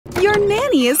Your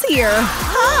nanny is here.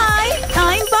 Hi,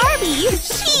 I'm Barbie.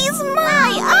 She's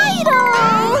my idol.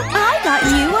 I got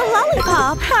you a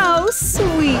lollipop. How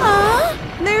sweet.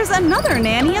 There's another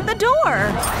nanny at the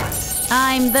door.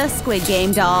 I'm the Squid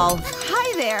Game Doll.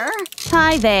 Hi there.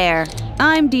 Hi there.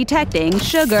 I'm detecting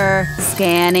sugar.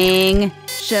 Scanning.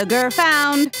 Sugar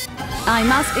found. I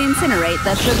must incinerate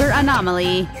the sugar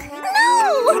anomaly.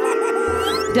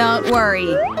 No! Don't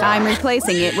worry. I'm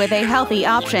replacing it with a healthy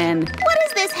option. What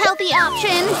is this healthy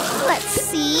option? Let's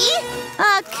see.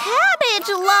 A cabbage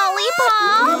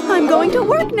lollipop. I'm going to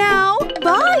work now.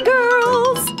 Bye,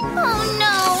 girls. Oh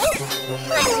no.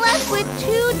 I'm left with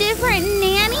 2 different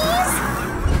nannies?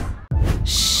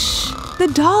 Shh. The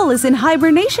doll is in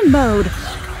hibernation mode.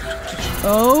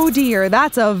 Oh dear,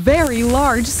 that's a very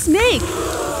large snake.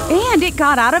 And it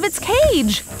got out of its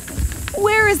cage.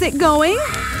 Where is it going?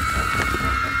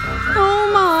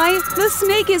 Oh my, the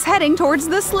snake is heading towards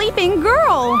the sleeping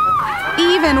girl.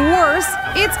 Even worse,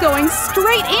 it's going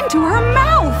straight into her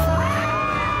mouth.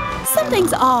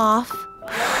 Something's off.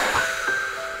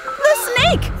 The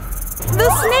snake! The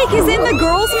snake is in the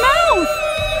girl's mouth.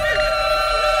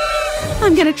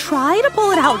 I'm gonna try to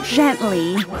pull it out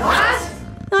gently. What?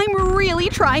 I'm really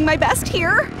trying my best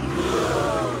here.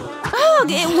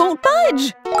 Ugh, it won't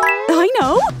budge. I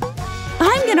know.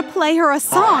 I'm gonna play her a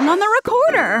song on the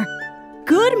recorder.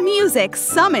 Good music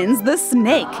summons the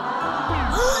snake.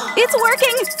 It's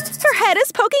working! Her head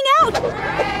is poking out.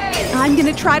 I'm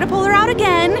gonna try to pull her out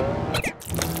again.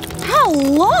 How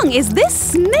long is this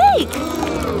snake?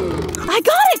 I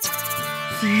got it!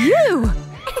 Phew!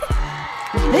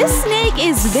 This snake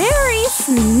is very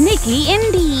sneaky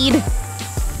indeed.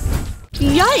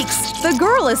 Yikes! The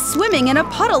girl is swimming in a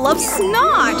puddle of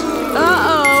snot!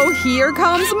 Uh-oh, here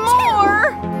comes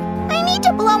more! I need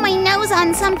to blow my nose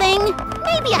on something.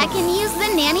 Maybe I can use the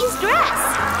nanny's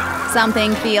dress.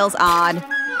 Something feels odd.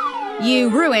 You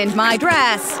ruined my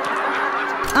dress!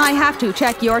 I have to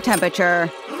check your temperature.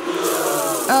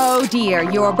 Oh dear,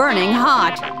 you're burning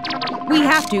hot. We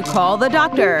have to call the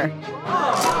doctor.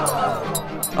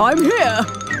 I'm here!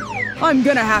 I'm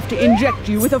gonna have to inject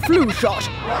you with a flu shot.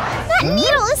 That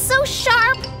needle is so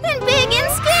sharp and big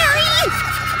and scary!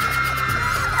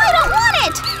 I don't want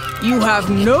it! You have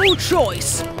no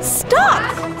choice. Stop!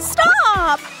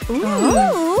 Stop!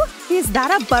 Ooh, is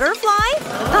that a butterfly?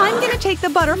 I'm gonna take the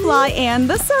butterfly and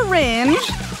the syringe.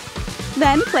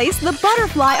 Then place the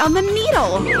butterfly on the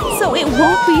needle, so it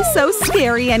won't be so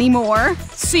scary anymore.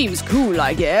 Seems cool,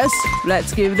 I guess.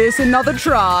 Let's give this another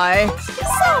try.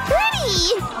 So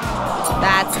pretty!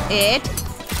 That's it.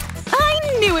 I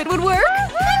knew it would work.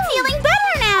 I'm feeling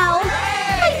better now.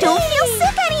 I don't feel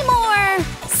sick anymore.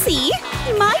 See?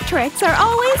 My tricks are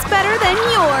always better than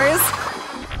yours.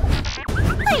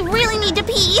 I really need to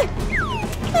pee.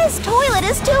 This toilet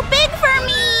is too big for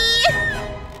me.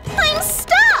 I'm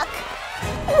stuck.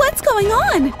 What's going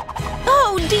on?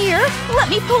 Oh dear, let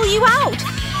me pull you out.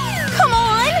 Come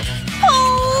on.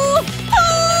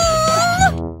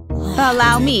 Pull!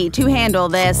 Allow me to handle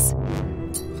this.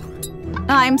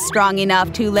 I'm strong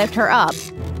enough to lift her up.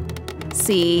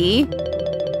 See?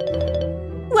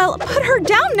 Well, put her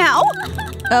down now!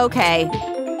 Okay.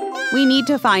 We need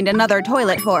to find another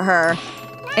toilet for her.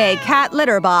 A cat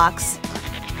litter box.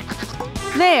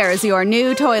 There's your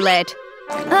new toilet.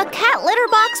 A cat litter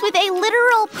box with a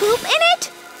literal poop in it?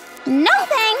 No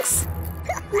thanks!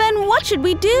 Then what should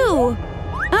we do?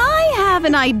 I have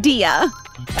an idea.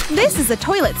 This is a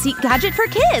toilet seat gadget for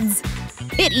kids.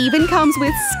 It even comes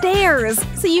with stairs,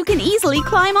 so you can easily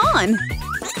climb on.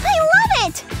 I love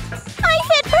it! I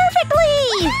fit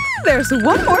perfectly! There's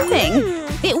one more thing.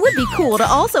 It would be cool to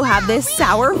also have this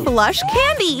sour flush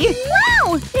candy.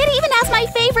 Wow! It even has my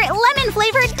favorite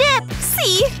lemon-flavored dip!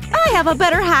 See? I have a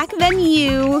better hack than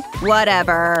you.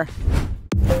 Whatever.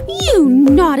 You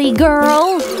naughty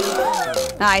girl!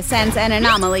 I sense an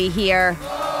anomaly here.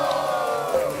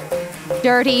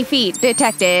 Dirty feet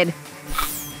detected.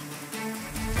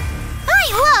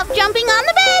 I love jumping on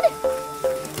the bed!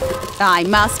 I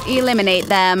must eliminate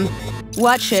them.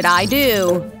 What should I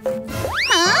do?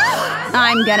 Huh?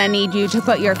 I'm gonna need you to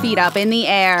put your feet up in the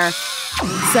air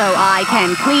so I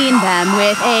can clean them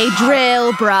with a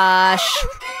drill brush.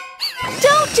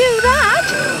 Don't do that!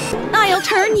 I'll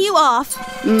turn you off.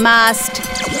 Must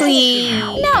clean.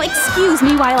 Now excuse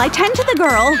me while I tend to the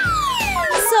girl.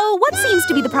 So what seems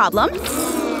to be the problem?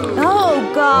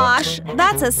 Oh gosh,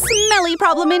 that's a smelly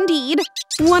problem indeed.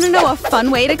 Want to know a fun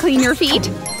way to clean your feet?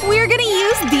 We're gonna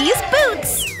use these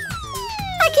boots.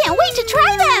 I can't wait to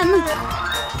try them!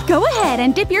 Go ahead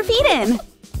and dip your feet in.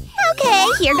 Okay,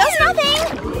 here goes nothing!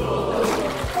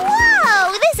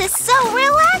 Whoa, this is so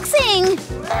relaxing!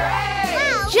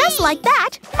 Just like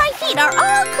that, my feet are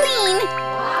all clean!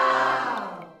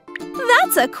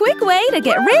 That's a quick way to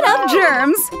get rid of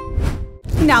germs!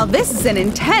 Now this is an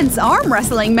intense arm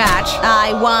wrestling match!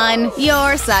 I won!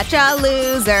 You're such a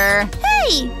loser!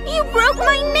 Hey! You broke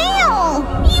my nail!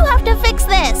 You have to fix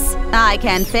this! I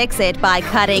can fix it by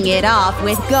cutting it off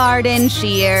with garden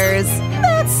shears.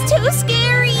 That's too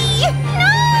scary!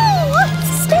 No!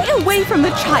 Stay away from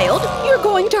the child! You're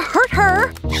going to hurt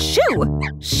her! Shoo!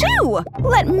 Shoo!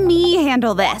 Let me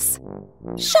handle this.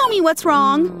 Show me what's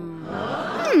wrong.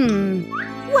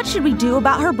 What should we do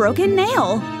about her broken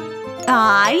nail?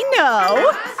 I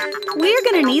know! We're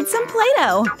gonna need some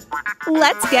Play-Doh.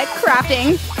 Let's get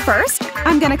crafting. First,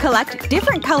 I'm gonna collect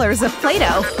different colors of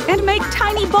Play-Doh and make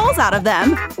tiny balls out of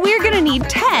them. We're gonna need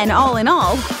 10 all in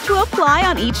all to apply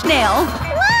on each nail.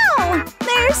 Wow!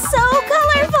 They're so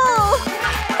colorful!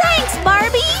 Thanks,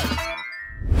 Barbie!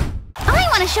 I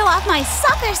want to show off my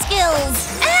soccer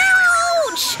skills!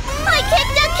 Ouch! I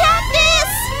kicked a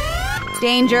cactus!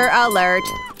 Danger alert.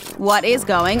 What is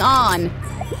going on?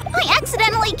 I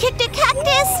accidentally kicked a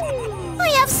cactus! I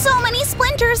have so many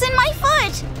splinters in my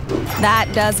foot!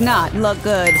 That does not look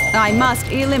good. I must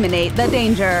eliminate the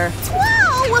danger.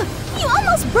 Wow! You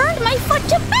almost burned my foot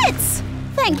to bits!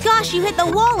 Thank gosh you hit the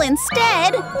wall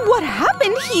instead! What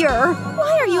happened here?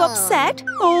 Why are you upset?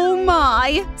 Oh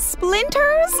my!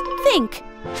 Splinters? Think.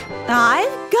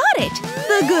 I've got it!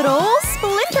 The good old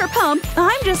splinter pump!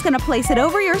 I'm just gonna place it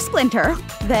over your splinter.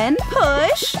 Then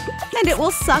push, and it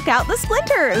will suck out the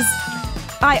splinters.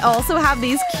 I also have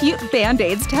these cute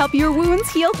band-aids to help your wounds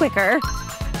heal quicker.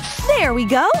 There we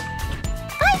go!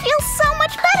 I feel so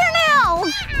much better now!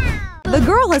 The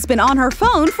girl has been on her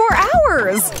phone for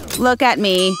hours! Look at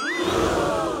me.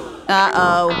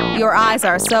 Uh-oh, your eyes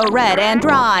are so red and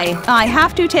dry. I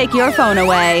have to take your phone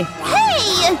away.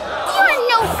 Hey! You're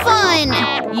no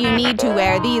fun! You need to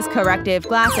wear these corrective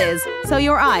glasses so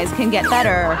your eyes can get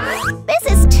better.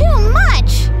 This is too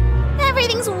much!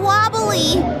 Everything's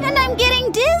wobbly, and I'm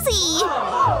getting dizzy!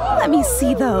 Let me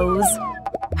see those.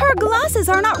 Her glasses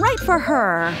are not right for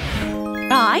her.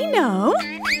 I know!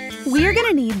 We're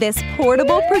gonna need this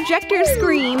portable projector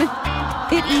screen.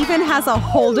 It even has a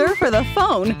holder for the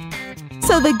phone,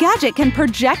 so the gadget can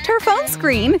project her phone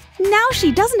screen. Now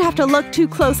she doesn't have to look too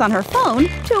close on her phone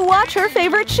to watch her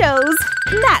favorite shows.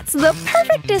 That's the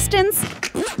perfect distance.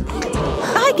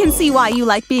 I can see why you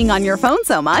like being on your phone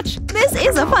so much. This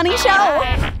is a funny show.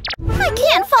 I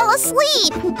can't fall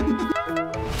asleep!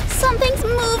 Something's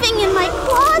moving in my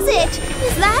closet!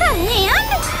 Is that a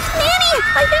hand? Nanny!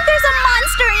 I think there's a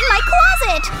monster in my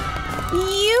closet!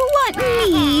 You want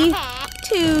me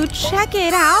to check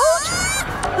it out?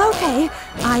 Okay,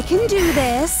 I can do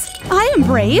this. I am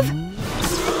brave.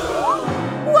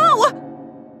 Whoa!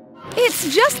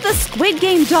 It's just the Squid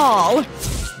Game doll.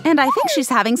 And I think she's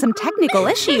having some technical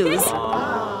issues.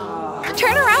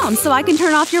 Turn around so I can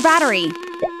turn off your battery.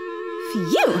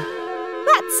 Phew!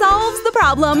 That solves the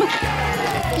problem.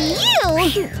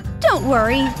 Phew! Don't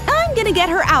worry, I'm gonna get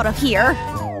her out of here.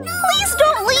 Please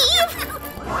don't leave!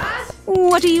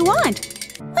 What do you want?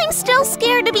 I'm still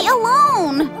scared to be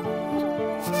alone.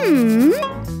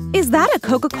 Is that a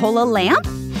Coca-Cola lamp?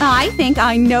 I think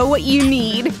I know what you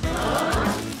need.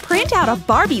 Print out a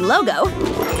Barbie logo.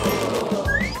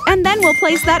 And then we'll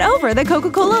place that over the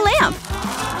Coca-Cola lamp.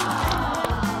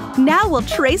 Now we'll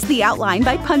trace the outline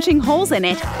by punching holes in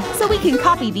it, so we can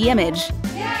copy the image.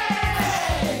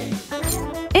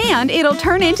 And it'll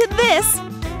turn into this.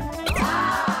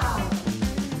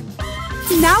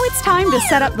 Now it's time to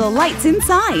set up the lights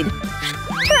inside.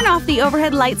 Turn off the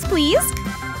overhead lights, please.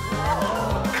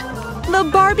 The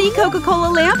Barbie Coca-Cola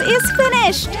lamp is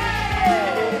finished!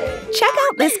 Check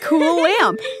out this cool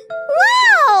lamp!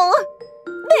 Wow!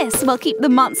 This will keep the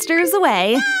monsters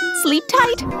away. Sleep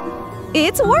tight!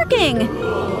 It's working!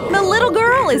 The little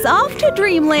girl is off to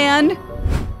dreamland!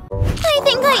 I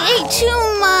think I ate too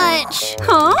much!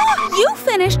 Huh? You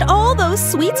finished all those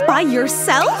sweets by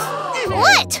yourself?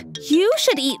 What? You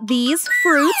should eat these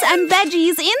fruits and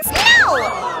veggies instead!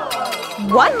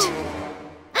 No! What?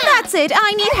 That's it,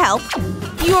 I need help.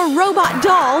 Your robot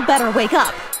doll better wake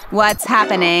up. What's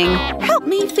happening? Help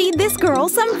me feed this girl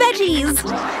some veggies.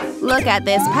 Look at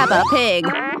this Peppa Pig.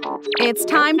 It's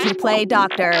time to play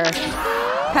doctor.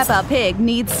 Peppa Pig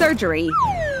needs surgery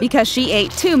because she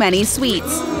ate too many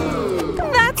sweets.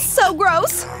 That's so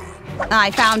gross.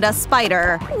 I found a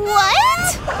spider.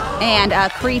 What? And a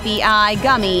creepy eye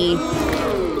gummy.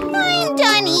 I'm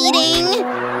done eating.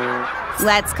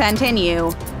 Let's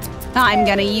continue. I'm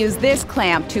gonna use this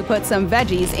clamp to put some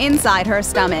veggies inside her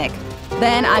stomach.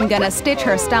 Then I'm gonna stitch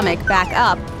her stomach back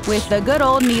up with the good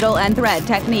old needle and thread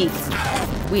technique.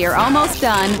 We're almost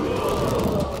done.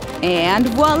 And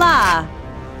voila!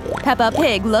 Peppa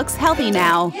Pig looks healthy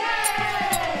now.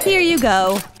 Here you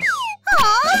go.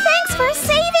 Aw, thanks for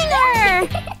saving her!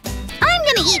 I'm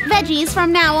gonna eat veggies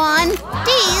from now on.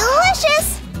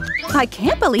 Delicious! I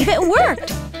can't believe it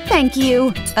worked! Thank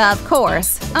you. Of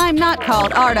course. I'm not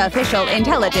called artificial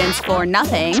intelligence for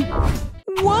nothing.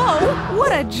 Whoa!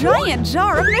 What a giant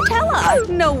jar of Nutella!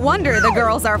 No wonder the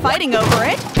girls are fighting over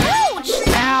it. Ouch!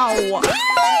 Ow!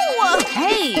 Ow!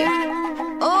 Hey!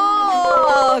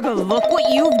 Ugh! Look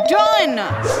what you've done!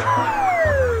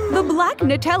 The black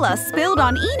Nutella spilled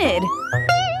on Enid.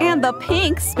 And the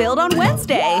pink spilled on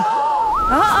Wednesday.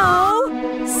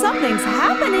 Uh-oh! Something's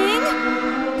happening!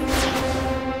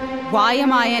 Why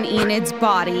am I in Enid's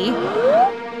body?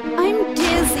 I'm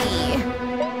dizzy.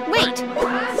 Wait,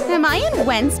 am I in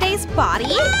Wednesday's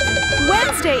body?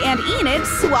 Wednesday and Enid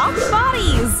swapped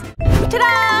bodies!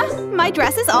 Ta-da! My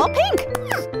dress is all pink!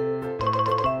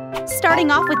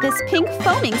 Starting off with this pink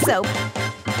foaming soap.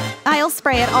 I'll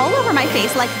spray it all over my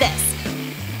face like this.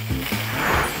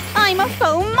 I'm a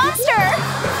foam monster!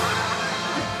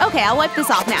 Okay, I'll wipe this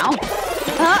off now.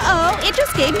 Uh-oh, it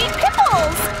just gave me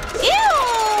pimples! Ew!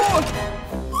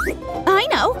 I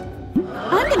know.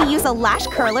 I'm gonna use a lash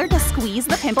curler to squeeze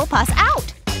the pimple pus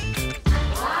out.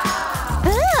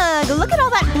 Ugh, look at all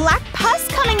that black pus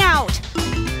coming out!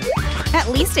 At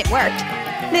least it worked.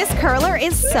 This curler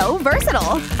is so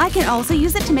versatile. I can also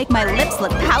use it to make my lips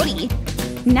look pouty.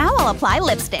 Now I'll apply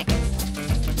lipstick.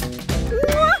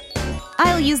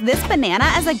 I'll use this banana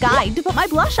as a guide to put my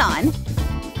blush on.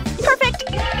 Perfect!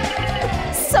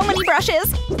 So many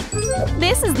brushes!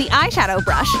 This is the eyeshadow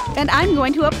brush, and I'm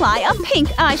going to apply a pink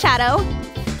eyeshadow.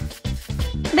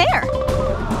 There!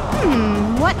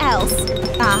 What else?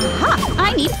 Aha!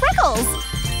 I need freckles!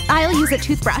 I'll use a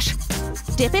toothbrush.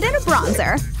 Dip it in a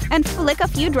bronzer, and flick a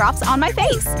few drops on my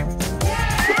face.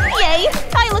 Yay!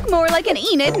 I look more like an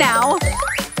Enid now!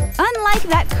 Unlike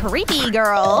that creepy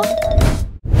girl.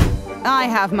 I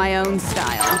have my own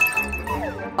style.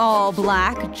 All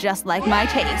black, just like my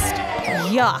taste.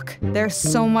 Yuck! There's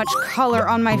so much color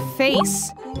on my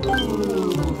face.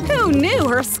 Who knew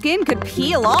her skin could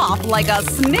peel off like a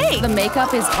snake? The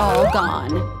makeup is all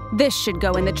gone. This should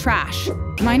go in the trash.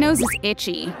 My nose is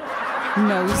itchy.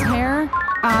 Nose hair?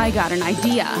 I got an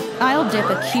idea. I'll dip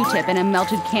a Q-tip in a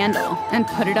melted candle and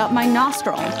put it up my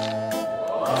nostril.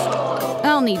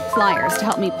 I'll need pliers to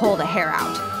help me pull the hair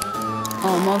out.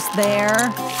 Almost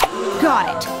there.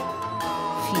 Got it.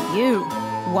 Phew.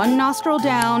 One nostril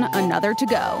down, another to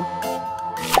go.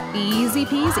 Easy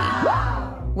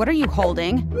peasy. What are you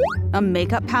holding? A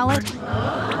makeup palette?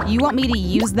 You want me to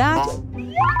use that?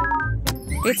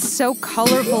 It's so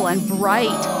colorful and bright.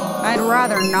 I'd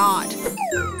rather not.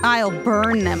 I'll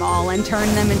burn them all and turn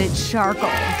them into charcoal.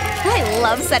 I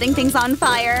love setting things on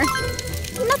fire.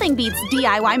 Nothing beats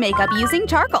DIY makeup using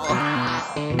charcoal.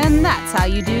 And that's how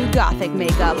you do gothic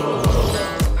makeup.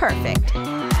 Perfect.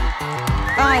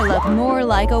 I look more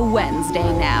like a Wednesday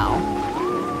now.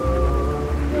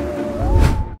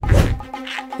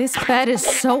 This bed is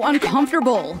so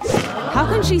uncomfortable. How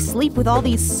can she sleep with all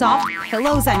these soft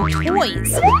pillows and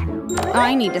toys?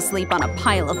 I need to sleep on a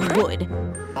pile of wood.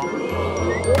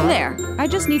 There, I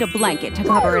just need a blanket to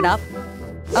cover it up.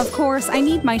 Of course, I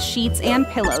need my sheets and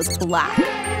pillows black.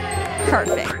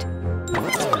 Perfect.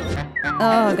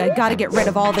 Ugh, I gotta get rid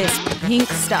of all this pink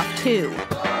stuff too.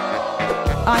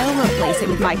 I'll replace it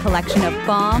with my collection of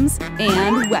bombs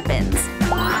and weapons.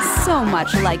 So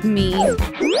much like me.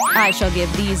 I shall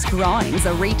give these drawings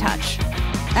a retouch.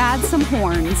 Add some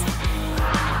horns.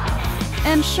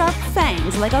 And sharp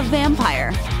fangs like a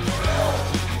vampire.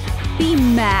 Be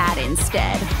mad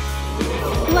instead.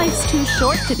 Life's too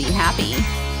short to be happy.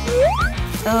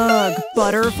 Ugh,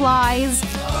 butterflies.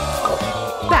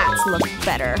 Bats look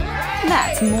better.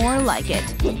 That's more like it.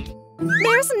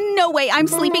 There's no way I'm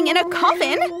sleeping in a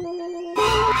coffin!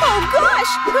 Oh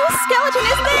gosh! Whose skeleton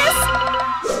is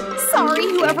this? Sorry,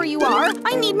 whoever you are.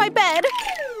 I need my bed.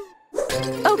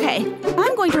 Okay,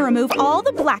 I'm going to remove all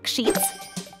the black sheets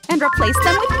and replace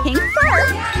them with pink fur.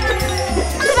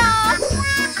 Ta-da!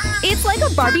 It's like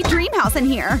a Barbie dream house in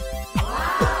here.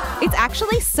 It's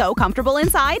actually so comfortable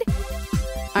inside.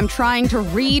 I'm trying to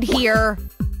read here.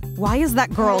 Why is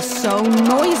that girl so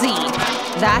noisy?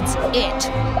 That's it.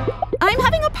 I'm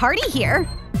having a party here.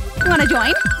 Wanna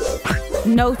join?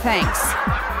 No thanks.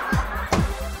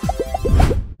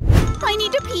 I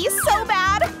need to pee so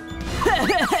bad.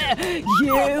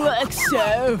 You look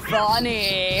so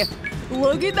funny.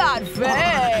 Look at that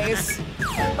face.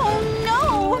 Oh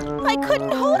no! I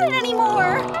couldn't hold it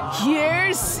anymore.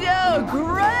 You're so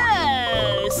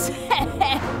gross.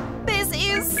 This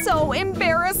is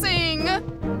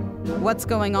What's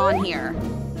going on here?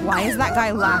 Why is that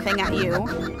guy laughing at you?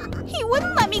 He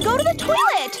wouldn't let me go to the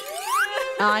toilet!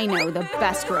 I know the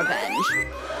best revenge.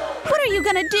 What are you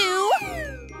gonna do?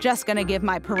 Just gonna give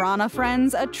my piranha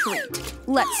friends a treat.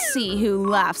 Let's see who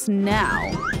laughs now.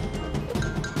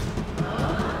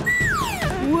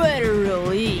 What a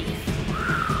relief.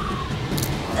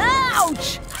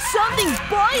 Ouch! Something's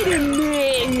biting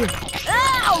me!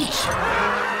 Ouch!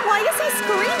 Why is he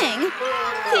screaming?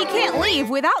 He can't leave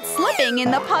without slipping in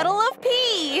the puddle of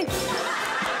pee.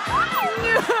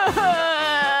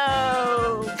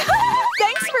 No!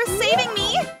 Thanks for saving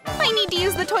me. I need to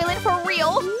use the toilet for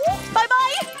real.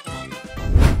 Bye-bye.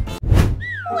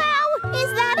 Wow,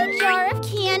 is that a jar of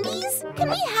candies? Can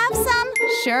we have some?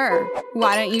 Sure.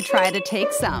 Why don't you try to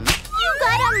take some? You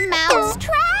got a mouse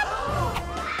trap?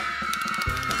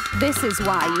 This is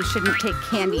why you shouldn't take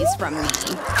candies from me.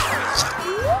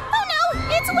 Oh no,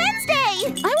 it's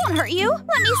Wednesday! I won't hurt you.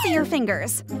 Let me see your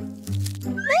fingers.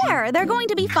 There, they're going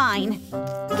to be fine.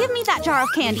 Give me that jar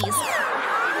of candies.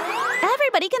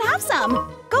 Everybody can have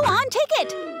some. Go on, take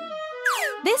it.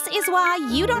 This is why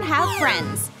you don't have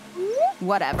friends.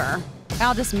 Whatever.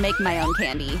 I'll just make my own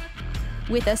candy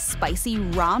with a spicy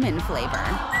ramen flavor.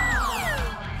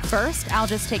 First, I'll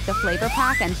just take the flavor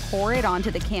pack and pour it onto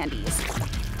the candies,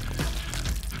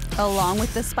 along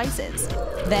with the spices.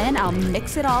 Then I'll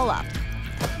mix it all up.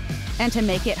 And to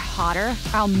make it hotter,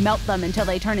 I'll melt them until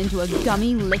they turn into a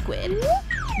gummy liquid.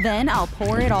 Then I'll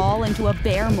pour it all into a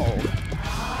bear mold.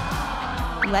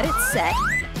 Let it set,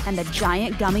 and the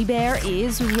giant gummy bear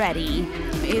is ready.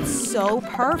 It's so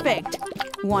perfect.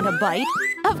 Want a bite?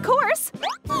 Of course!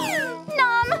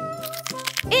 Nom!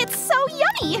 It's so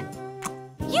yummy!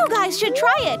 You guys should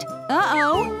try it!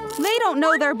 Uh-oh, they don't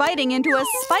know they're biting into a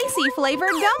spicy flavored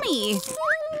gummy.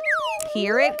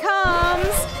 Here it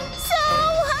comes! So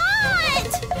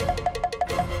hot!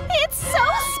 It's so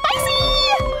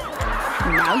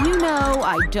spicy! Now you know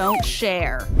I don't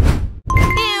share.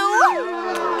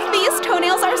 Ew! These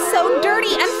toenails are so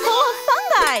dirty and full of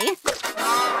fungi!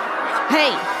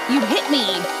 Hey, you hit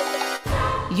me!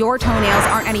 Your toenails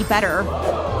aren't any better.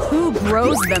 Who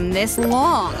grows them this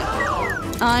long?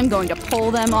 I'm going to pull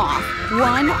them off,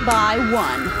 one by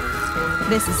one.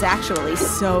 This is actually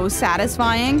so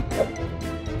satisfying.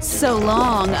 So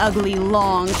long, ugly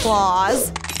long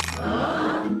claws.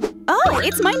 Oh,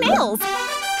 it's my nails!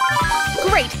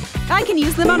 Great! I can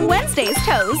use them on Wednesday's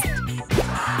toes.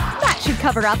 That should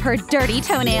cover up her dirty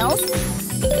toenails.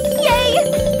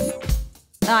 Yay!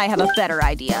 I have a better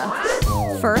idea.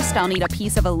 First, I'll need a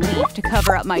piece of a leaf to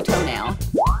cover up my toenail.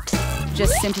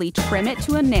 Just simply trim it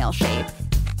to a nail shape.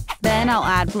 Then I'll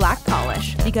add black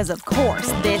polish, because of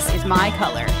course this is my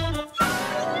color.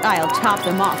 I'll top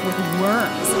them off with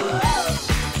worms.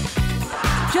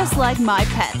 Just like my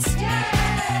pets.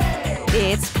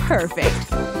 It's perfect.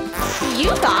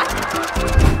 You thought?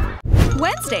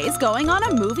 Wednesday's going on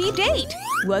a movie date.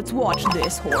 Let's watch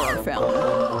this horror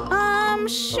film.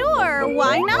 Sure,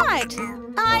 why not?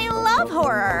 I love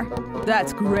horror.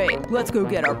 That's great. Let's go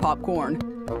get our popcorn.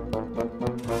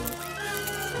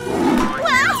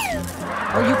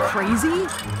 Are you crazy?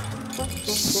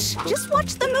 Shh, just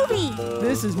watch the movie.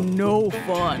 This is no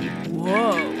fun.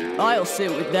 Whoa, I'll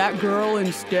sit with that girl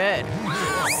instead.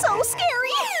 So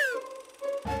scary.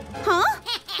 Huh?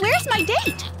 Where's my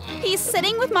date? He's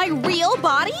sitting with my real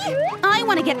body? I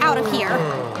want to get out of here.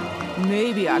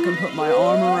 Maybe I can put my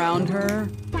arm around her.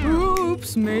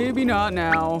 Oops, maybe not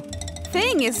now.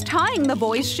 Thing is tying the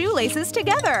boys' shoelaces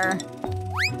together.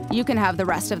 You can have the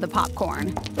rest of the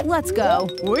popcorn. Let's go.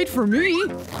 Wait for me.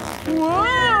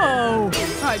 Whoa!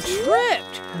 I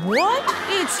tripped. What?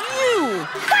 It's you!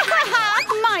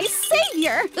 My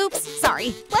savior! Oops,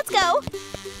 sorry. Let's go.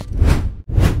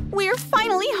 We're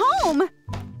finally home.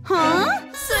 Huh?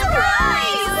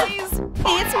 Surprise!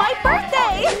 It's my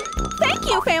birthday! Thank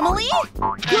you, family!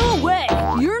 Go away!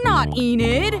 You're not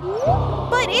Enid!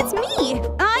 But it's me!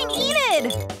 I'm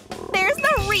Enid! There's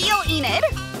the real Enid!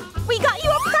 We got you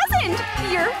a present!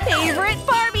 Your favorite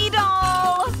Barbie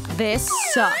doll! This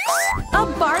sucks. A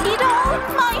Barbie doll?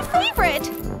 My favorite!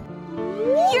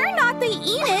 You're not the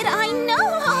Enid I know!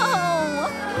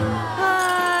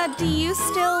 Do you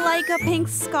still like a pink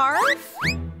scarf?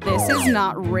 This is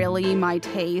not really my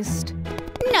taste.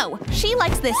 No, she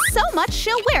likes this so much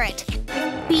she'll wear it.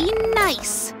 Be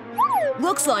nice.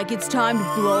 Looks like it's time to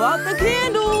blow out the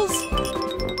candles!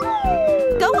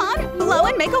 Go on, blow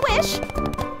and make a wish.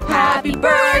 Happy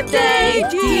birthday,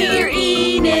 dear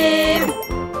Enid!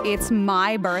 It's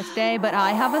my birthday, but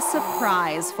I have a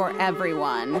surprise for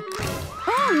everyone.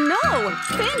 Oh no!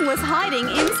 Thing was hiding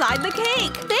inside the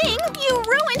cake! Thing, you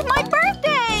ruined my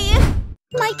birthday!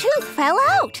 My tooth fell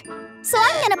out. So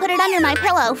I'm gonna put it under my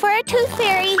pillow for a tooth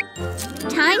fairy.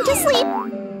 Time to sleep.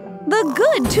 The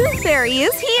good tooth fairy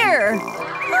is here!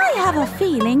 I have a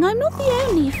feeling I'm not the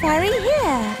only fairy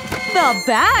here. The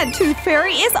bad tooth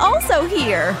fairy is also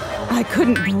here! I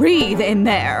couldn't breathe in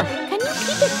there. Can you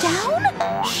keep it down?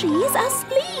 She's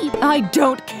asleep. I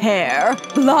don't care.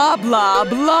 Blah, blah,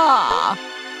 blah.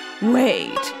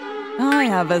 Wait, I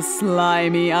have a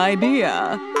slimy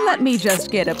idea. Let me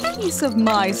just get a piece of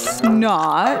my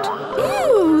snot.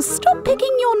 Ew, stop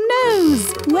picking your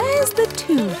nose. Where's the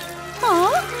tooth?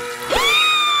 Huh?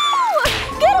 Ew!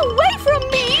 Get away from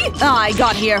me! I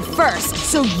got here first,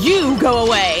 so you go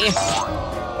away.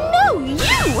 No,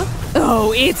 you!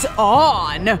 Oh, it's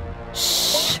on!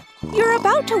 Shh! You're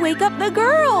about to wake up the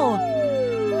girl.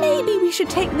 Maybe we should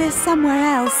take this somewhere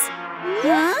else.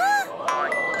 Huh?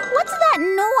 What's that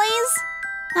noise?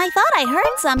 I thought I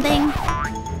heard something.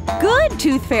 Good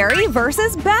tooth fairy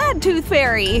versus bad tooth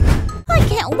fairy. I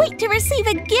can't wait to receive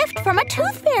a gift from a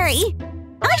tooth fairy.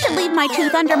 I should leave my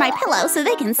tooth under my pillow so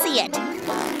they can see it.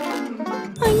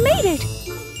 I made it.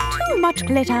 Too much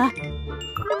glitter.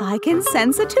 I can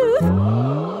sense a tooth.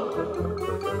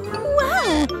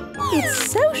 Wow,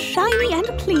 it's so shiny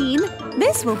and clean.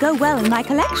 This will go well in my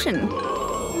collection.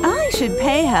 I should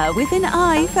pay her with an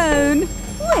iPhone.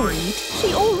 Wait,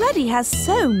 she already has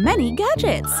so many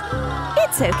gadgets.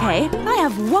 It's okay, I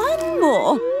have one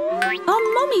more. A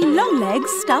Mommy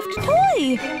Longlegs stuffed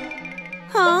toy.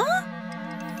 Huh?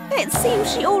 It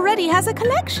seems she already has a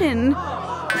collection.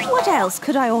 What else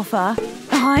could I offer?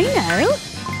 I know.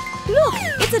 Look,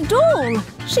 it's a doll.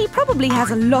 She probably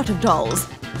has a lot of dolls.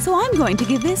 So I'm going to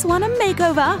give this one a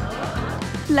makeover.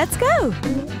 Let's go.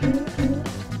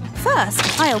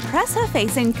 First, I'll press her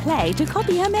face in clay to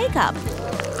copy her makeup.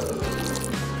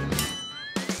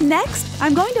 Next,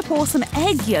 I'm going to pour some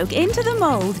egg yolk into the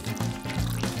mold.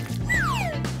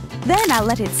 Then I'll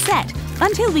let it set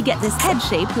until we get this head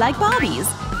shaped like Barbie's.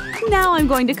 Now I'm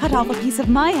going to cut off a piece of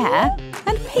my hair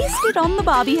and paste it on the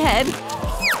Barbie head.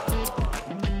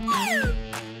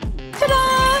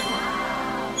 Ta-da!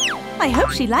 I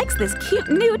hope she likes this cute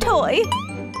new toy.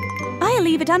 I'll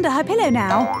leave it under her pillow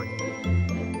now.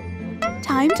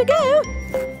 Time to go.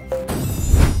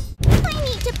 I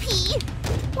need to pee.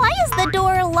 Why is the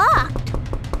door locked?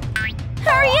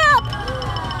 Hurry up!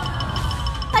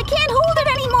 I can't hold it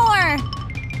anymore!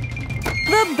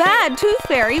 The bad tooth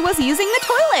fairy was using the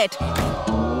toilet.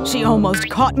 She almost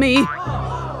caught me.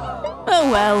 Oh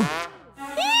well.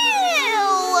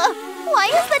 Ew! Why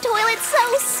is the toilet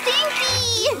so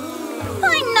stinky?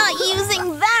 I'm not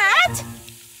using that!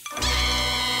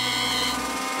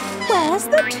 Where's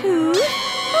the tooth?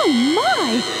 Oh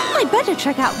my! I better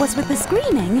check out what's with the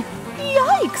screaming.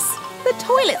 Yikes! The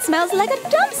toilet smells like a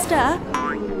dumpster.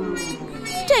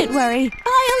 Don't worry,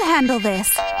 I'll handle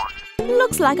this.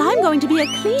 Looks like I'm going to be a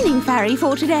cleaning fairy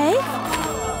for today.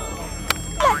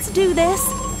 Let's do this.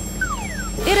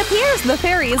 It appears the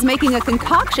fairy is making a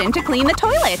concoction to clean the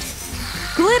toilet.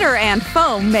 Glitter and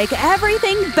foam make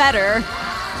everything better.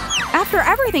 After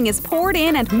everything is poured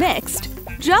in and mixed,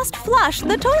 just flush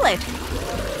the toilet.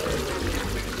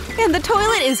 And the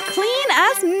toilet is clean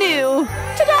as new.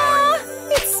 Ta-da!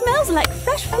 It smells like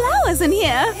fresh flowers in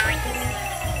here.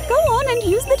 Go on and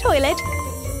use the toilet.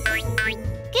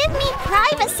 Give me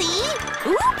privacy!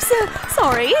 Oops,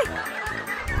 sorry.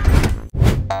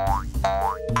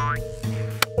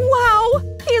 Wow,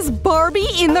 is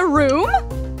Barbie in the room?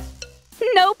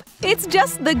 Nope, it's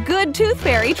just the good tooth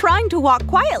fairy trying to walk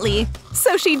quietly,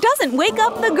 so she doesn't wake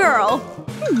up the girl.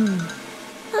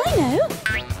 I know.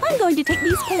 I'm going to take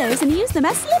these pillows and use them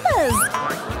as slippers.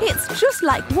 It's just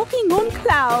like walking on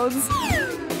clouds.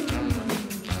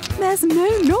 There's no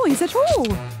noise at all.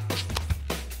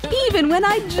 Even when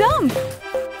I jump.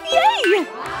 Yay!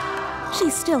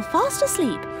 She's still fast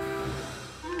asleep.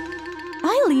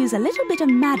 I'll use a little bit of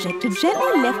magic to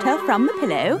gently lift her from the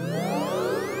pillow.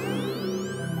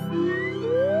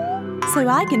 So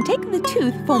I can take the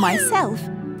tooth for myself.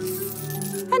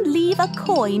 And leave a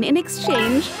coin in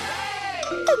exchange.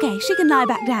 Okay, she can lie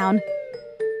back down.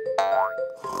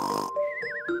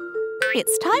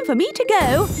 It's time for me to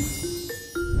go.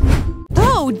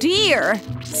 Oh dear!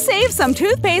 Save some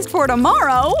toothpaste for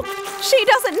tomorrow! She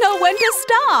doesn't know when to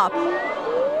stop!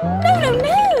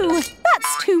 No!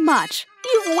 That's too much!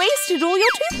 You've wasted all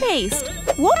your toothpaste!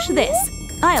 Watch this!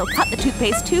 I'll cut the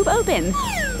toothpaste tube open.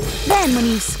 Then when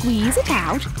you squeeze it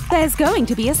out, there's going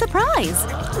to be a surprise.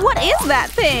 What is that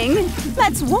thing?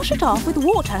 Let's wash it off with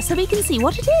water so we can see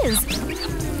what it is.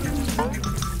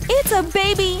 It's a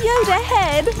Baby Yoda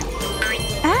head!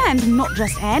 And not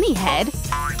just any head.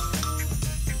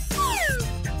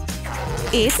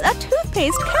 It's a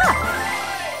toothpaste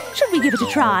cap. Should we give it a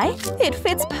try? It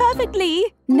fits perfectly.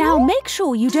 Now make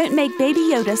sure you don't make Baby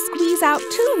Yoda squeeze out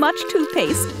too much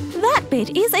toothpaste. That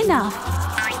bit is enough.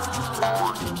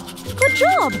 Good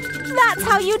job! That's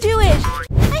how you do it!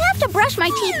 I have to brush my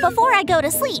teeth before I go to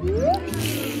sleep.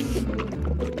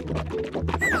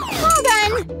 All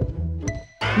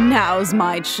done! Now's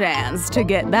my chance to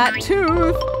get that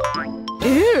tooth.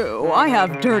 Ew, I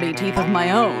have dirty teeth of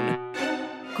my own.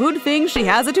 Good thing she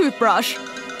has a toothbrush.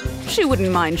 She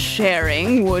wouldn't mind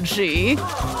sharing, would she?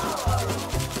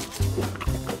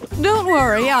 Don't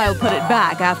worry, I'll put it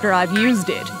back after I've used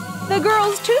it. The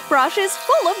girl's toothbrush is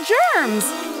full of germs.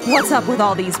 What's up with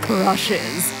all these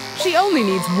brushes? She only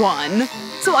needs one,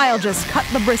 so I'll just cut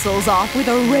the bristles off with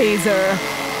a razor.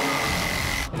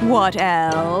 What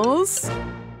else?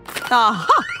 Aha!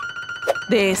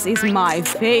 This is my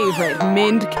favorite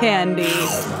mint candy.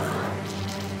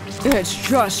 It's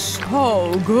just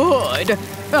so good.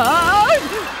 Ah!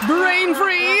 Brain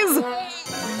freeze!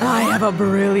 I have a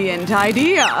brilliant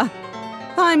idea.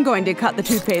 I'm going to cut the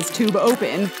toothpaste tube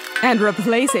open and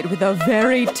replace it with a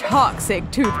very toxic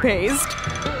toothpaste.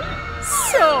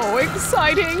 So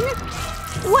exciting!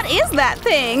 What is that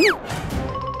thing?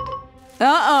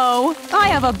 Uh-oh, I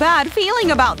have a bad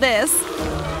feeling about this.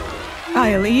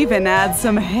 I'll even add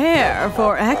some hair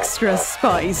for extra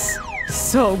spice.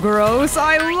 So gross,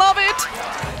 I love it!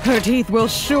 Her teeth will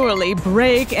surely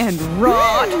break and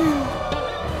rot.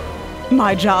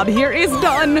 My job here is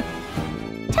done.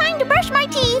 Time to brush my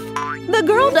teeth! The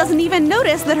girl doesn't even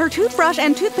notice that her toothbrush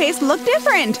and toothpaste look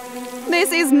different.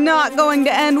 This is not going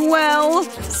to end well.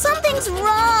 Something's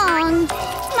wrong!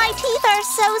 My teeth are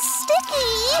so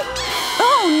sticky!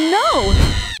 Oh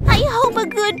no! I hope a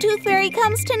good tooth fairy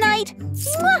comes tonight.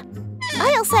 Mwah!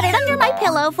 I'll set it under my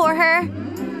pillow for her.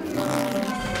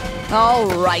 All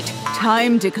right,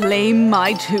 time to claim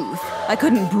my tooth. I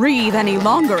couldn't breathe any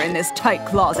longer in this tight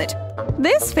closet.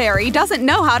 This fairy doesn't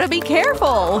know how to be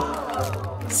careful.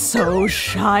 So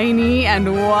shiny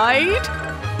and white.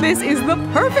 This is the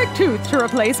perfect tooth to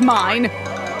replace mine.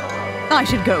 I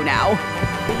should go now.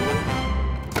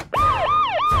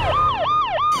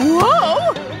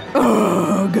 Whoa!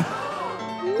 Ugh!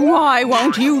 Why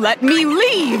won't you let me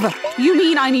leave? You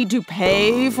mean I need to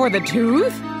pay for the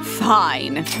tooth?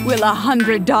 Fine. Will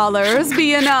 $100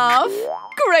 be enough?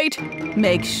 Great.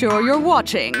 Make sure you're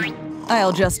watching.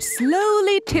 I'll just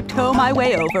slowly tiptoe my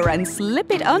way over and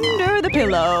slip it under the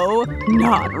pillow.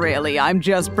 Not really, I'm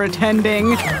just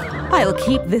pretending. I'll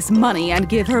keep this money and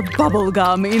give her bubble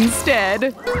gum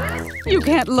instead. You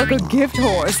can't look a gift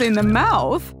horse in the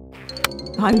mouth.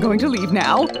 I'm going to leave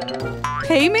now.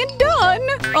 Payment done!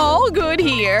 All good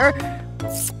here.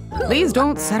 Please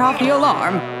don't set off the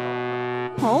alarm.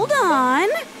 Hold on.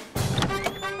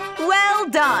 Well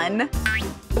done.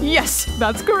 Yes,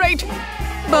 that's great.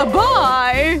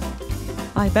 Bye-bye!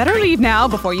 I better leave now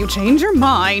before you change your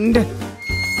mind.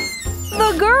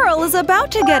 The girl is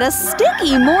about to get a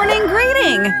sticky morning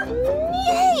greeting.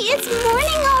 Yay, it's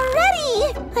morning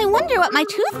already! I wonder what my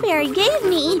tooth fairy gave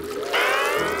me.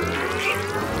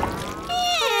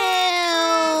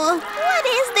 Ew! What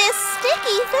is this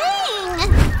sticky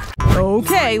thing?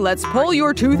 Okay, let's pull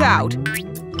your tooth out.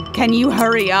 Can you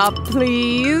hurry up,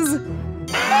 please?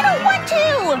 I don't want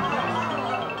to!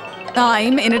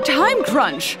 I'm in a time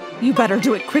crunch. You better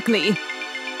do it quickly.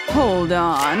 Hold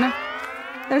on.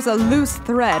 There's a loose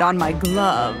thread on my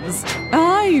gloves.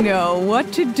 I know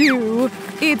what to do.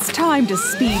 It's time to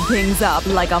speed things up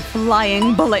like a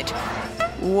flying bullet.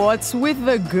 What's with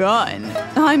the gun?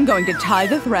 I'm going to tie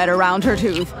the thread around her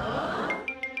tooth.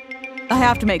 I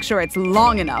have to make sure it's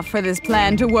long enough for this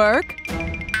plan to work.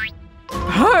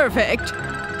 Perfect!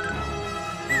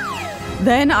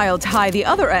 Then I'll tie the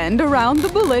other end around the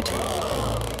bullet.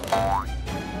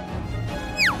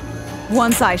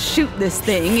 Once I shoot this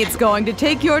thing, it's going to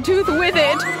take your tooth with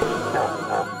it.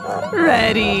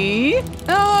 Ready?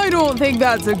 I don't think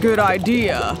that's a good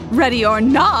idea. Ready or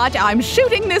not, I'm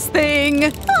shooting this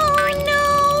thing.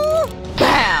 Oh no!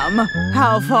 Bam!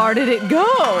 How far did it go?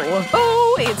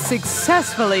 Oh, it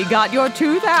successfully got your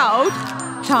tooth out.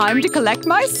 Time to collect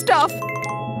my stuff.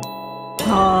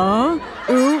 Huh?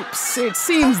 Oops, it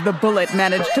seems the bullet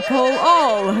managed to pull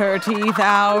all her teeth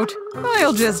out.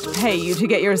 I'll just pay you to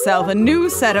get yourself a new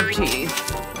set of teeth.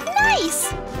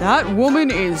 Nice! That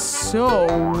woman is so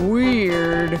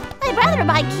weird. I'd rather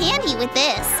buy candy with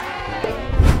this.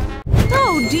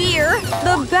 Oh dear,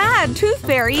 the bad tooth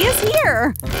fairy is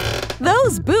here.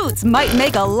 Those boots might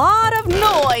make a lot of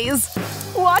noise.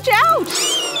 Watch out!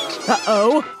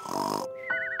 Uh-oh.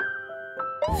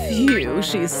 Phew,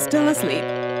 she's still asleep.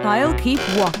 I'll keep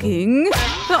walking.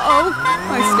 Uh-oh,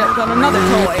 I stepped on another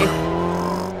toy.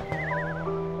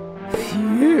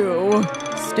 Phew.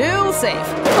 Still safe.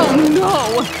 Oh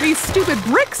no! These stupid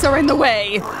bricks are in the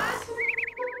way!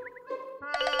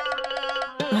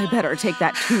 I better take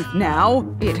that tooth now.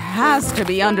 It has to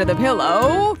be under the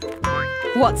pillow.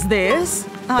 What's this?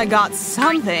 I got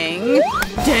something.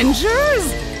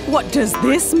 Dentures? What does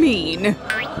this mean?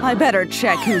 I better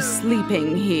check who's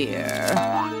sleeping here.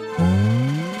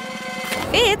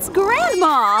 It's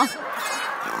Grandma!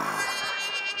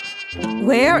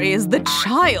 Where is the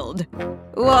child?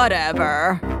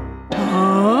 Whatever.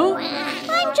 Huh?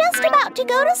 I'm just about to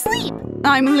go to sleep.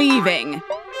 I'm leaving.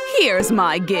 Here's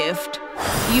my gift.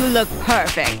 You look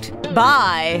perfect.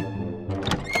 Bye.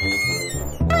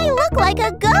 I look like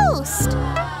a ghost.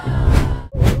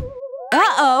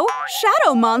 Uh-oh!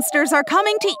 Shadow monsters are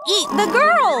coming to eat the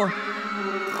girl!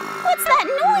 What's that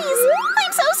noise?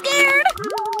 I'm so scared.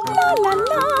 La la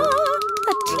la!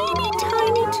 A teeny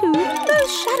tiny tooth.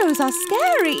 Those shadows are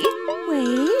scary.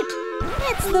 Wait,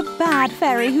 it's the bad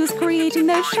fairy who's creating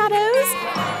those shadows.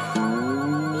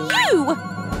 You!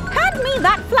 Hand me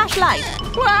that flashlight.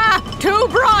 Ah! Too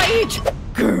bright!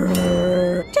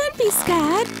 Grrr. Don't be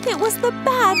scared. It was the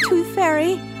bad tooth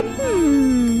fairy.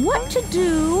 What to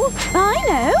do? I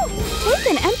know! Take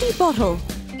an empty bottle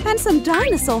and some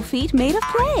dinosaur feet made of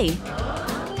clay.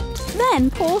 Then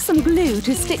pour some glue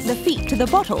to stick the feet to the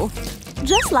bottle,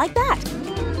 just like that.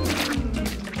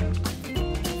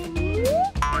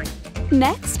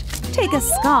 Next, take a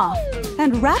scarf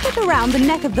and wrap it around the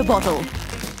neck of the bottle.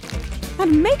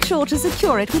 And make sure to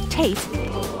secure it with tape.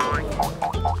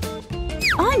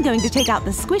 I'm going to take out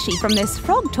the squishy from this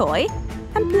frog toy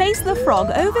and place the frog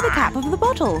over the cap of the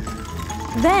bottle.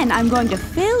 Then I'm going to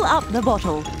fill up the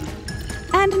bottle.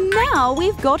 And now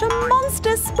we've got a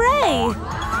monster spray!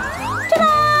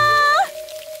 Ta-da!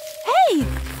 Hey!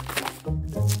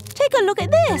 Take a look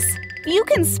at this! You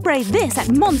can spray this at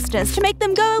monsters to make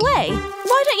them go away.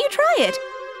 Why don't you try it?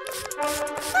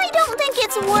 I don't think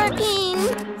it's working.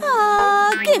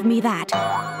 Give me that.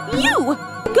 You!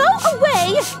 Go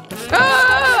away!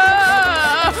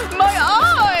 Ah! My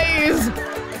eyes!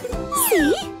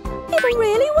 See? It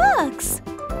really works.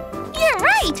 You're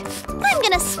right. I'm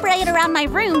gonna spray it around my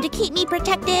room to keep me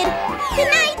protected. Good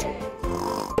night.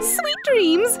 Sweet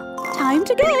dreams. Time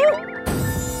to go.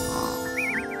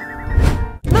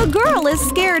 The girl is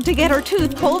scared to get her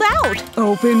tooth pulled out.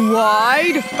 Open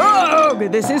wide.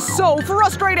 Ugh! This is so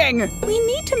frustrating! We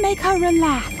need to make her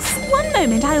relax. One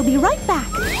moment, I'll be right back.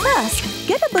 First,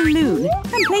 get a balloon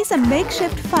and place a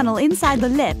makeshift funnel inside the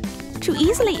lip to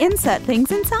easily insert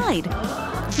things inside.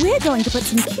 We're going to put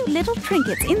some cute little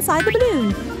trinkets inside the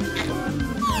balloon.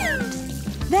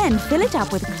 Then fill it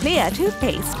up with clear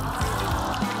toothpaste.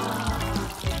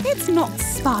 It's not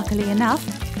sparkly enough,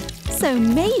 so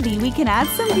maybe we can add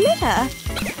some glitter.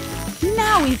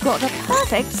 Now we've got a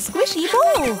perfect squishy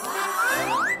ball.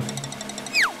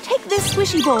 Take this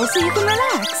squishy ball so you can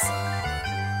relax.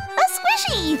 A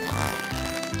squishy!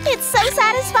 It's so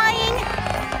satisfying.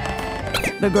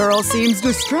 The girl seems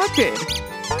distracted.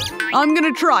 I'm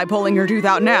gonna try pulling her tooth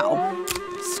out now.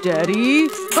 Steady.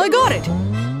 I got it!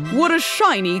 What a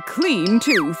shiny, clean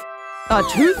tooth. A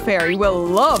tooth fairy will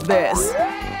love this.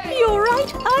 You're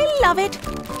right, I love it.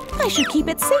 I should keep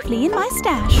it safely in my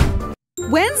stash.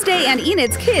 Wednesday and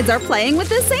Enid's kids are playing with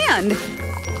the sand.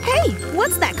 Hey,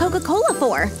 what's that Coca-Cola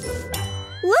for?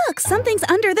 Look, something's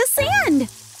under the sand.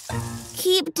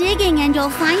 Keep digging and you'll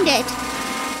find it.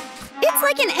 It's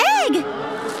like an egg.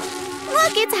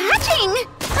 Look, it's hatching.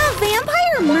 A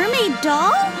vampire mermaid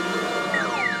doll?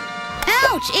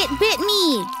 Ouch, it bit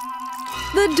me.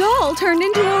 The doll turned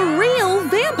into a real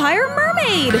vampire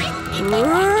mermaid.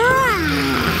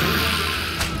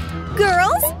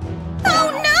 Girls?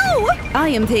 Oh no! I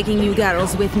am taking you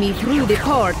girls with me through the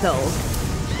portal.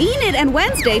 Enid and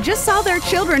Wednesday just saw their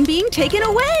children being taken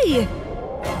away.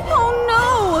 Oh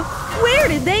no! Where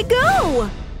did they go?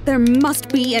 There must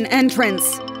be an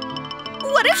entrance.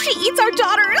 What if she eats our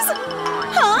daughters?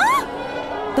 Huh?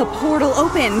 The portal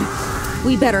opened.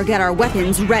 We better get our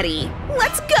weapons ready.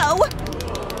 Let's go!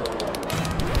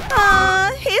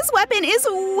 His weapon is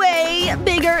way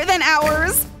bigger than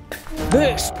ours.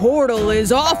 This portal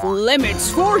is off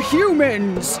limits for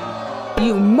humans.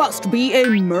 You must be a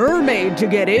mermaid to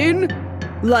get in.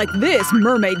 Like this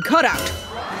mermaid cutout.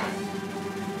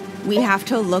 We have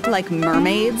to look like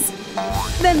mermaids?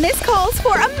 Then this calls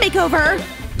for a makeover.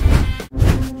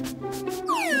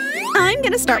 I'm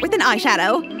gonna start with an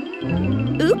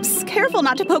eyeshadow. Oops, careful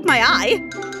not to poke my eye.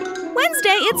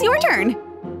 Wednesday, it's your turn.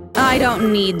 I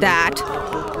don't need that.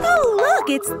 Oh, look,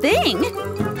 it's Thing.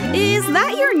 Is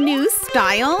that your new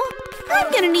style?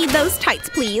 I'm gonna need those tights,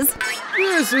 please.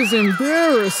 This is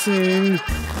embarrassing.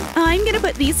 I'm gonna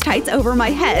put these tights over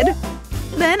my head.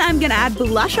 Then I'm gonna add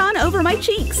blush on over my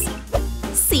cheeks.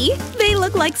 See? They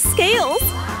look like scales.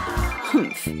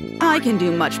 Humph. I can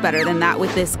do much better than that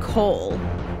with this coal.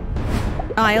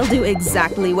 I'll do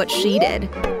exactly what she did.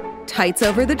 Tights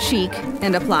over the cheek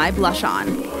and apply blush on.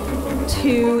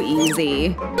 Too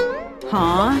easy.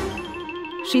 Huh?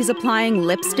 She's applying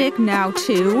lipstick now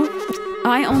too?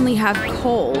 I only have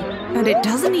coal, and it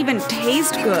doesn't even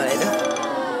taste good.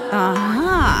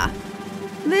 Aha!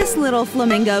 This little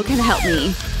flamingo can help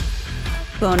me.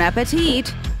 Bon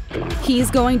appetit!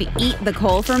 He's going to eat the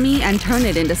coal for me and turn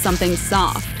it into something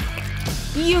soft.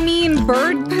 You mean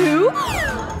bird poo?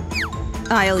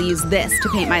 I'll use this to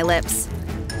paint my lips.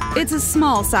 It's a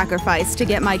small sacrifice to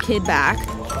get my kid back.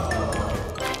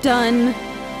 Done.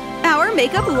 Our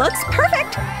makeup looks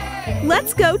perfect!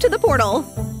 Let's go to the portal.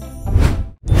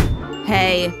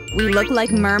 Hey, we look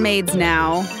like mermaids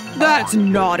now. That's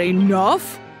not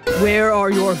enough. Where are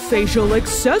your facial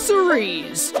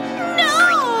accessories?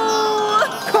 No!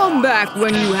 Come back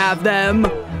when you have them.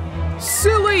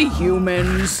 Silly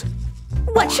humans.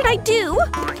 What should I do?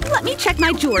 Let me check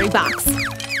my jewelry box.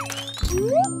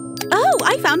 Oh,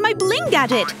 I found my bling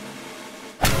gadget!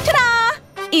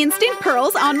 Ta-da! Instant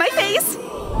pearls on my face!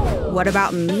 What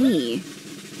about me?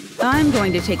 I'm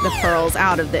going to take the pearls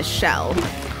out of this shell.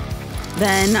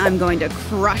 Then I'm going to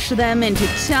crush them into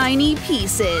tiny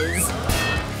pieces.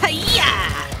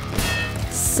 Hi-ya!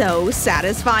 So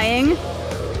satisfying.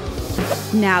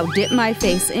 Now dip my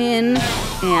face in,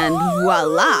 and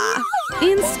voila!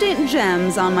 Instant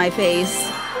gems on my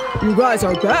face. You guys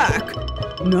are back.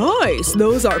 Nice,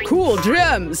 those are cool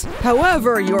gems.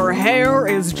 However, your hair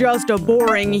is just a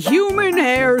boring human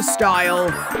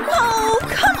hairstyle. Oh,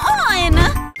 come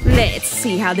on! Let's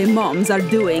see how the moms are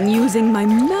doing using my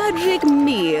magic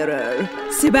mirror.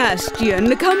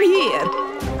 Sebastian, come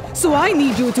here. So I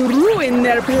need you to ruin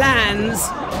their plans.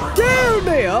 There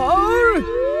they are!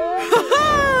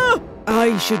 Ha-ha!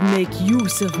 I should make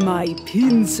use of my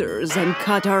pincers and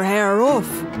cut her hair off.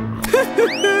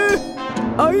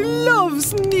 I love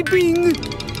snipping!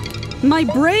 My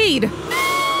braid!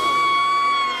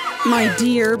 My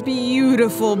dear,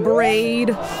 beautiful braid.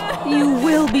 You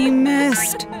will be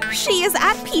missed. She is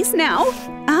at peace now.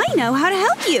 I know how to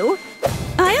help you.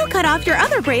 I'll cut off your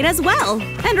other braid as well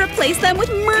and replace them with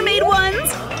mermaid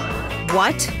ones.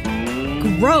 What?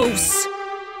 Gross!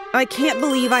 I can't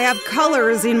believe I have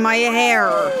colors in my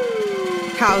hair.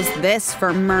 How's this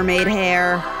for mermaid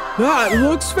hair? That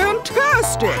looks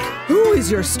fantastic! Who is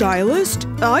your stylist?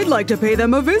 I'd like to pay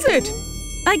them a visit.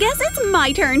 I guess it's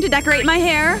my turn to decorate my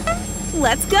hair.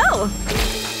 Let's go!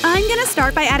 I'm gonna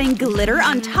start by adding glitter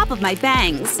on top of my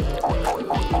bangs.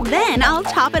 Then I'll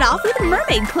top it off with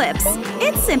mermaid clips.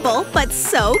 It's simple, but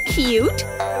so cute.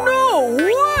 No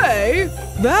way!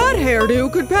 That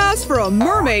hairdo could pass for a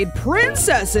mermaid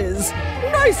princess's.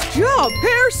 Nice job!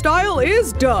 Hairstyle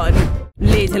is done.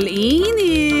 Little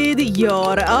Enid,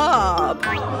 you're up.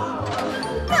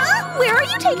 Huh? Where are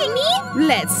you taking me?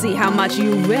 Let's see how much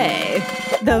you weigh.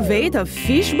 The weight of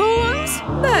fish bones?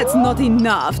 That's not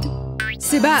enough.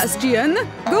 Sebastian,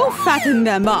 go fatten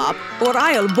them up, or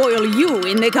I'll boil you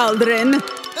in the cauldron.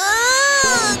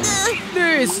 Ugh.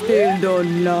 They still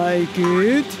don't like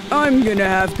it. I'm gonna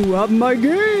have to up my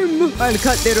game. I'll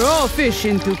cut the raw fish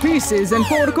into pieces and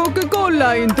pour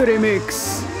Coca-Cola into the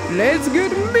mix. Let's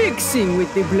get mixing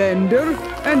with the blender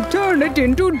and turn it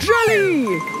into jelly.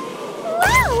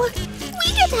 Wow!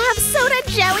 We get to have soda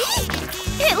jelly?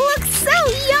 It looks so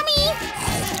yummy!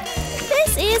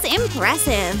 This is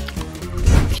impressive.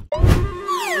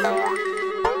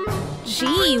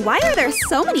 Gee, why are there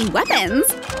so many weapons?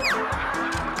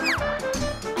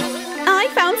 I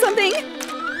found something!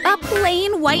 A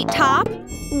plain white top.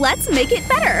 Let's make it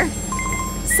better.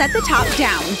 Set the top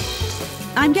down.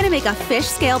 I'm gonna make a fish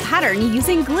scale pattern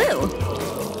using glue.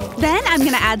 Then I'm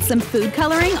gonna add some food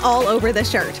coloring all over the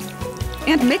shirt.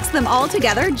 And mix them all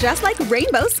together just like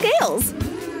rainbow scales.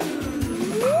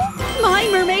 My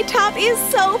mermaid top is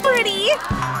so pretty!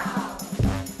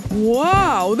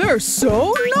 Wow, they're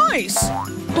so nice!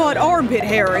 But armpit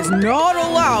hair is not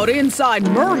allowed inside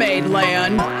mermaid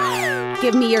land.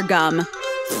 Give me your gum.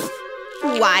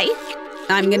 Why?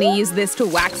 I'm gonna use this to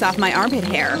wax off my armpit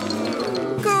hair.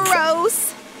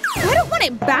 Gross! I don't want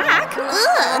it back!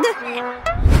 Ugh!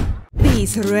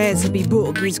 This recipe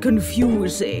book is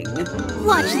confusing.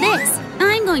 Watch this.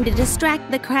 I'm going to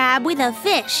distract the crab with a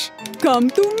fish. Come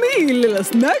to me, little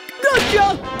snack.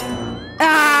 Gotcha!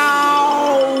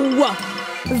 Ow!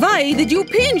 Why did you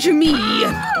pinch me?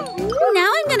 Now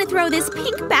I'm gonna throw this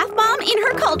pink bath bomb in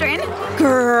her cauldron.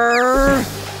 Grrr.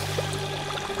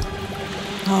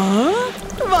 Huh?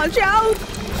 Watch out!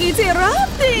 It's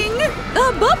erupting!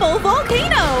 A bubble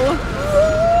volcano!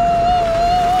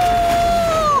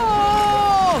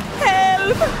 Whoa!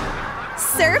 Help!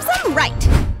 Serves them right.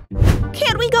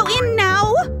 Can't we go in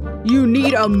now? You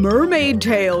need a mermaid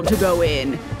tail to go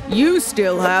in. You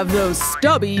still have those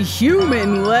stubby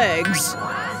human legs.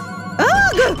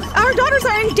 Ugh! Our daughters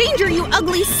are in danger, you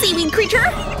ugly seaweed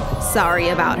creature! Sorry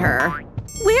about her.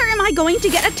 Where am I going to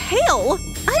get a tail?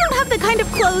 I don't have the kind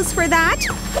of clothes for that.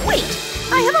 Wait,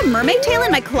 I have a mermaid tail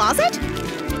in my closet?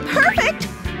 Perfect!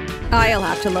 I'll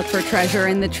have to look for treasure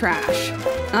in the trash.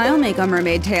 I'll make a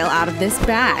mermaid tail out of this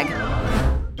bag.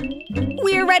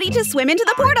 We're ready to swim into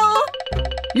the portal!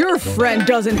 Your friend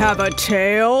doesn't have a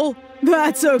tail.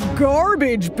 That's a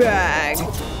garbage bag.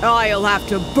 I'll have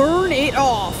to burn it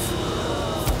off.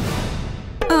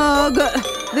 Ugh,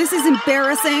 this is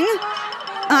embarrassing.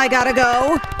 I gotta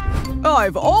go.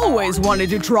 I've always wanted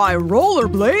to try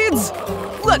rollerblades.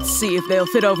 Let's see if they'll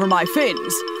fit over my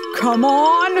fins. Come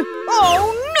on!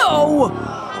 Oh no!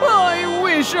 I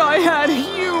wish I had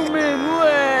human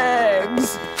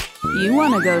legs! You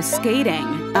want to go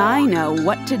skating? I know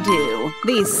what to do.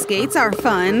 These skates are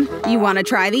fun. You want to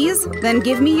try these? Then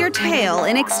give me your tail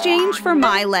in exchange for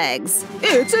my legs.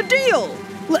 It's a deal!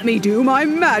 Let me do my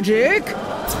magic!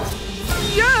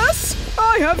 Yes!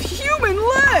 I have human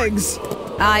legs!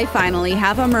 I finally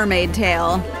have a mermaid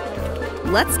tail.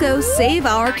 Let's go save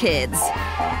our kids.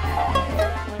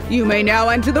 You may now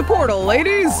enter the portal,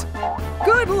 ladies!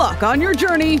 Good luck on your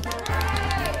journey!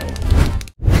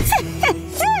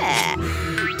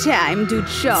 Time to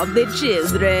chop the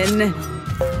children.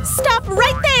 Stop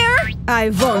right there! I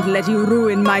won't let you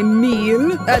ruin my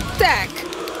meal. Attack!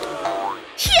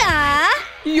 Yeah!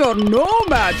 You're no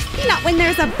match! Not when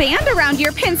there's a band around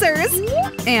your pincers!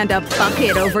 And a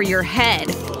bucket over your head.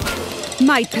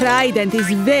 My trident is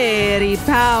very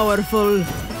powerful.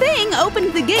 Thing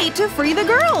opened the gate to free the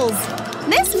girls.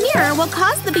 This mirror will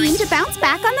cause the beam to bounce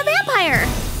back on the vampire.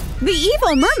 The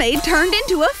evil mermaid turned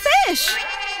into a fish.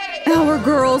 Our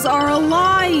girls are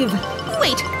alive!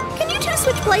 Wait, can you two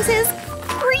switch places?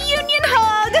 Reunion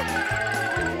hug!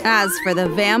 As for the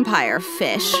vampire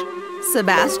fish,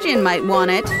 Sebastian might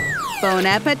want it. Bon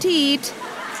appetit!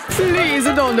 Please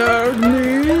don't hurt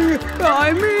me.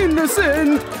 I'm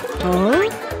innocent. Huh?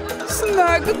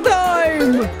 Snack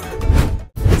time!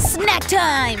 Snack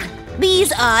time!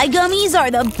 These eye gummies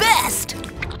are the best!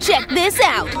 Check this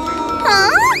out! Huh?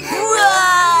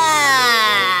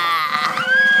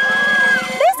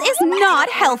 This is not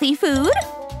healthy food.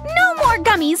 No more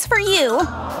gummies for you!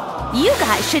 You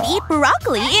guys should eat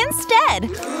broccoli instead!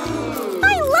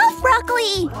 I love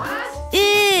broccoli!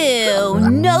 Ew,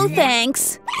 no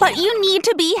thanks. But you need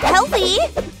to be healthy.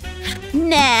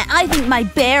 Nah, I think my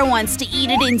bear wants to eat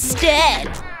it instead.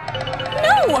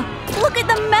 No! Look at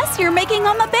the mess you're making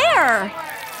on the bear!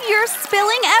 You're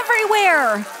spilling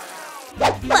everywhere!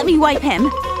 Let me wipe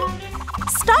him.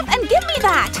 Stop and give me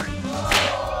that!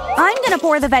 I'm gonna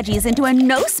pour the veggies into a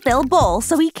no-spill bowl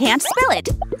so he can't spill it.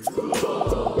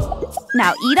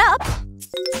 Now eat up.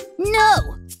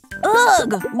 No!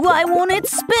 Ugh, why won't it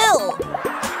spill?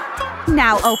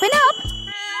 Now open up.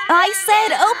 I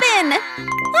said open!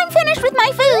 I'm finished with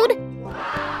my food.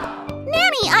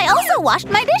 Nanny, I also washed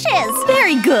my dishes.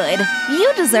 Very good.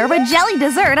 You deserve a jelly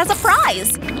dessert as a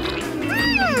prize.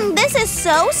 This is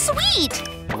so sweet.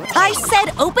 I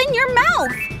said open your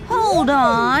mouth. Hold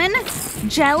on.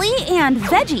 Jelly and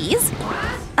veggies?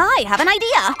 I have an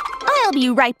idea. I'll be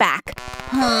right back.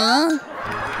 Huh?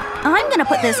 I'm gonna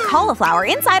put this cauliflower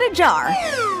inside a jar.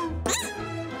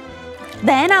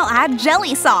 Then I'll add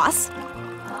jelly sauce.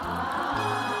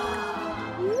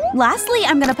 Lastly,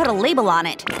 I'm gonna put a label on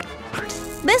it.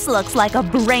 This looks like a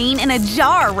brain in a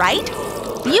jar, right?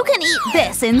 You can eat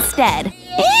this instead.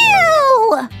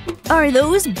 Ew! Are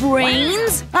those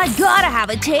brains? I gotta have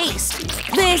a taste.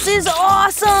 This is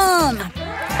awesome!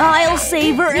 I'll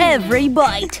savor every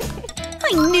bite.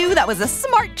 I knew that was a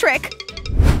smart trick.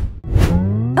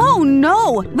 Oh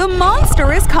no! The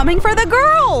monster is coming for the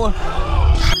girl!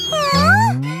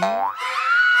 Huh?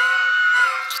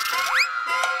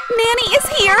 Nanny is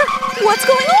here! What's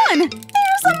going on?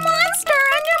 There's a monster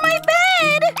under my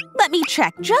bed! Let me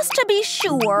check just to be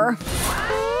sure.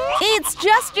 It's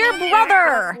just your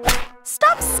brother!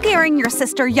 Stop scaring your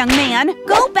sister, young man!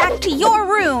 Go back to your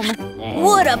room!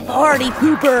 What a party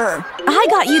pooper! I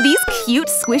got you these cute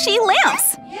squishy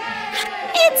lamps!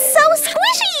 It's so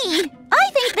squishy! I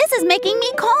think this is making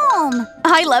me calm.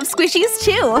 I love squishies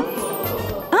too!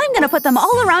 I'm gonna put them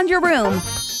all around your room.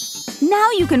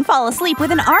 Now you can fall asleep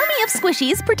with an army of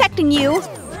squishies protecting you.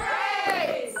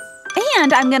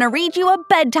 And I'm gonna read you a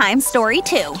bedtime story,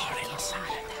 too.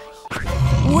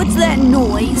 What's that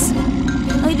noise?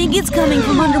 I think it's coming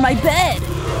from under my bed.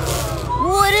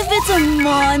 What if it's a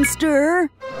monster?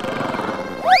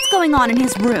 What's going on in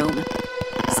his room?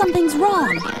 Something's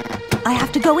wrong. I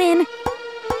have to go in.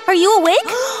 Are you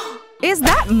awake? Is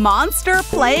that monster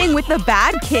playing with the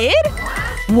bad kid?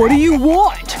 What do you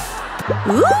want?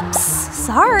 Oops,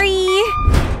 sorry.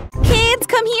 Kids,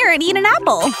 come here and eat an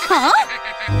apple. Huh?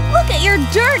 Look at your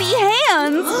dirty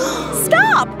hands.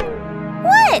 Stop!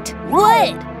 What?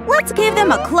 What? Let's give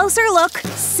them a closer look.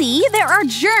 See, there are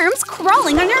germs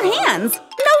crawling on your hands.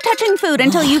 No touching food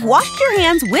until you've washed your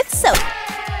hands with soap.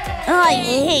 I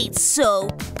hate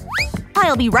soap.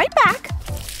 I'll be right back.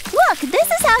 Look, this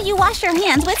is how you wash your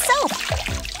hands with soap.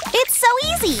 It's so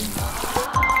easy.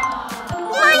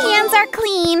 My hands are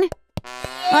clean.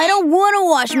 I don't want to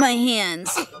wash my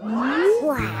hands.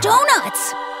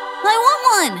 Donuts! I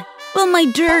want one. But my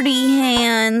dirty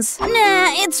hands.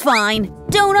 Nah, it's fine.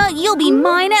 Donut, you'll be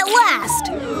mine at last.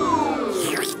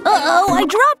 Uh-oh, I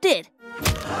dropped it.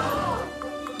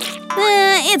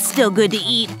 It's still good to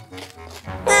eat.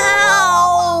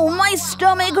 Ow! My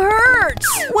stomach hurts!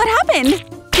 What happened?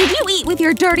 Did you eat with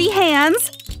your dirty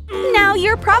hands? Now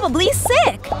you're probably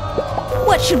sick.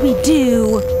 What should we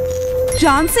do?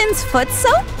 Johnson's foot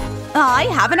soap? I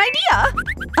have an idea.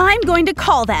 I'm going to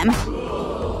call them.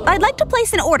 I'd like to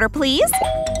place an order, please.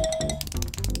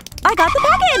 I got the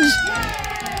package!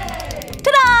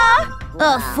 Ta-da!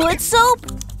 A foot soap?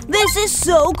 This is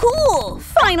so cool!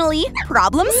 Finally,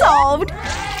 problem solved.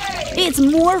 It's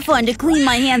more fun to clean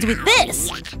my hands with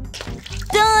this.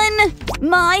 Done!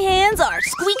 My hands are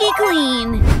squeaky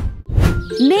clean.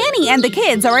 Nanny and the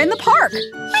kids are in the park.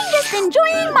 I'm just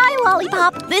enjoying my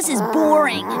lollipop. This is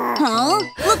boring. Huh?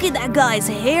 Look at that guy's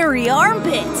hairy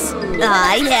armpits.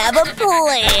 I have a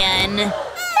plan.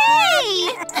 Hey!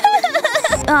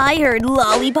 I heard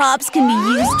lollipops can be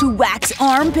used to wax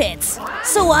armpits,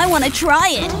 so I want to try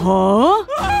it. Huh?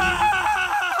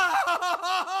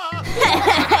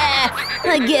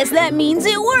 I guess that means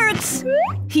it works.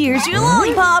 Here's your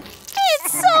lollipop.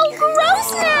 It's so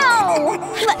gross now.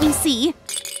 Let me see.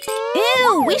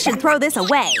 Ew, we should throw this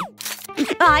away.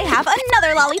 I have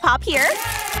another lollipop here.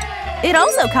 It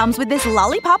also comes with this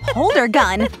lollipop holder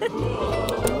gun.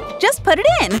 Just put it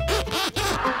in.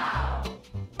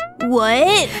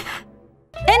 What?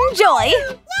 Enjoy!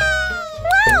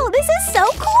 Wow, this is so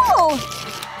cool!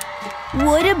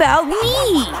 What about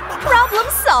me? Problem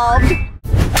solved!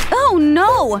 Oh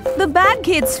no! The bad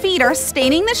kid's feet are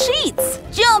staining the sheets!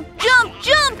 Jump, jump,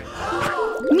 jump!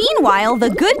 Meanwhile, the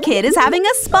good kid is having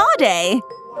a spa day.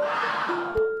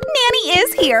 Nanny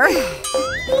is here!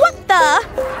 What the?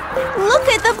 Look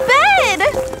at the bed!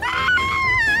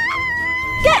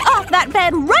 Get off that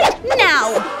bed right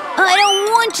now! I don't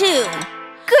want to!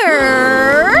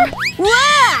 Grrr!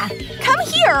 Wah! Come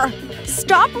here!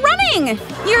 Stop running!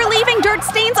 You're leaving dirt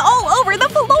stains all over the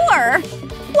floor!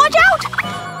 Watch out!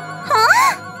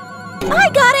 Huh? I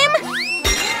got him!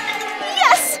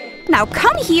 Yes! Now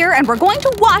come here and we're going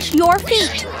to wash your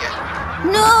feet!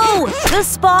 No! The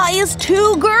spa is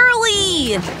too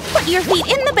girly! Put your feet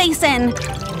in the basin!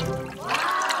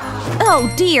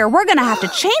 Oh dear, we're gonna have to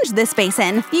change this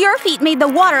basin. Your feet made the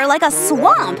water like a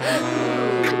swamp.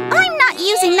 I'm not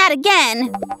using that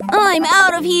again. I'm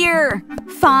out of here.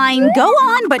 Fine, go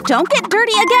on, but don't get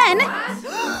dirty again.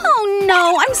 Oh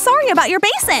no, I'm sorry about your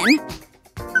basin.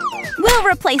 We'll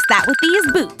replace that with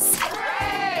these boots.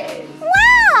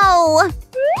 Wow!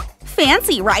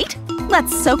 Fancy, right?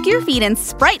 Let's soak your feet in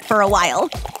Sprite for a while.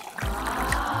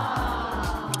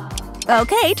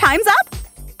 Okay, time's up.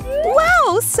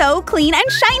 Wow, so clean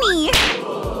and shiny!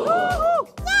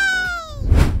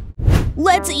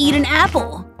 Let's eat an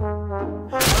apple.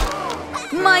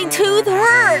 My tooth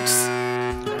hurts.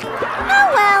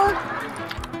 Oh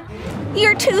well.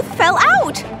 Your tooth fell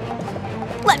out.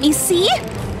 Let me see.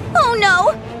 Oh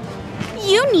no!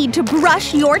 You need to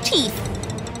brush your teeth.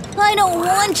 I don't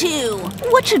want to.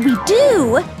 What should we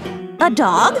do? A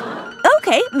dog?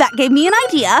 Okay, that gave me an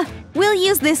idea. We'll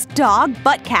use this dog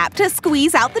butt cap to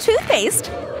squeeze out the toothpaste.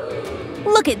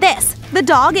 Look at this. The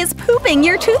dog is pooping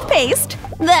your toothpaste.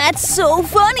 That's so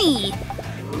funny.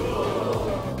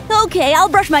 Okay, I'll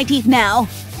brush my teeth now.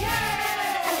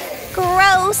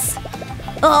 Gross.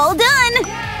 All done.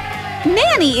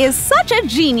 Nanny is such a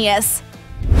genius.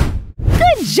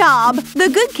 Good job! The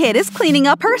good kid is cleaning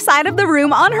up her side of the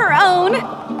room on her own.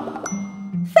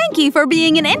 Thank you for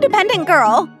being an independent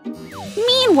girl.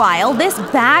 Meanwhile, this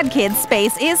bad kid's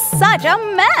space is such a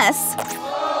mess.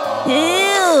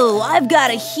 Ew, I've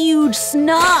got a huge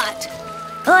snot.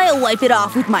 I'll wipe it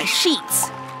off with my sheets.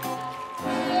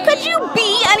 Could you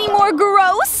be any more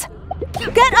gross?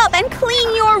 Get up and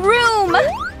clean your room!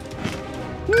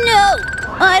 No,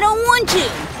 I don't want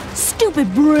to.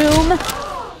 Stupid broom.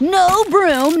 No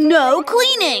broom, no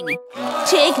cleaning.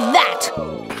 Take that.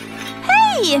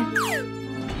 Hey!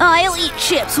 I'll eat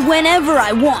chips whenever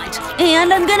I want,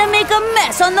 and I'm gonna make a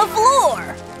mess on the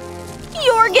floor.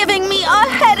 You're giving me a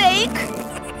headache.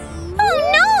 Oh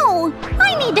no!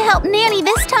 I need to help Nanny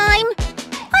this time.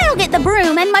 I'll get the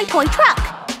broom and my toy truck.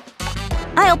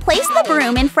 I'll place the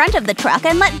broom in front of the truck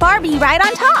and let Barbie ride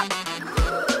on top.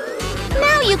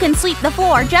 Now you can sweep the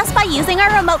floor just by using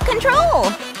our remote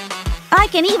control. I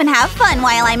can even have fun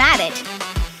while I'm at it.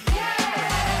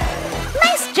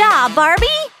 Nice job, Barbie!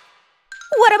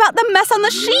 What about the mess on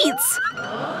the sheets?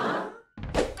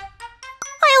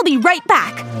 I'll be right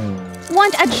back.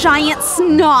 Want a giant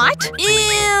snot?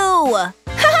 Ew!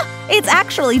 Haha, it's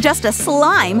actually just a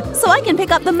slime, so I can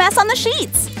pick up the mess on the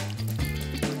sheets.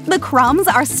 The crumbs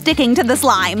are sticking to the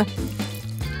slime.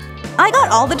 I got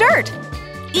all the dirt.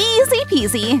 Easy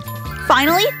peasy.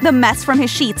 Finally, the mess from his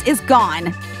sheets is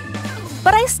gone.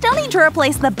 But I still need to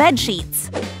replace the bed sheets.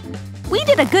 We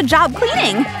did a good job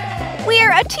cleaning.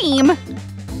 We're a team.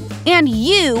 And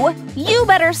you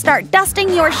better start dusting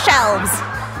your shelves.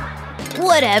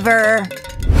 Whatever.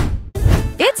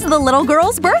 It's the little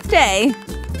girl's birthday.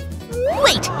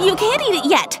 Wait, you can't eat it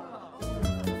yet.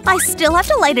 I still have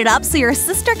to light it up so your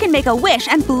sister can make a wish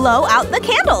and blow out the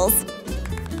candles.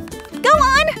 Go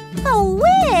on! A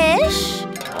wish?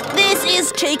 This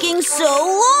is taking so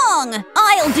long!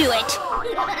 I'll do it!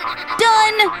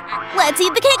 Done! Let's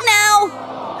eat the cake now!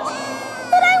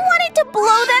 But I wanted to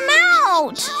blow them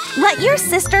out! Let your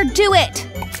sister do it!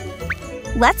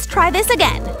 Let's try this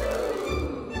again.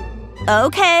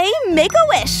 Okay, make a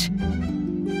wish.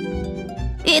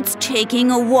 It's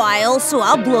taking a while, so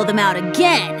I'll blow them out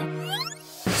again.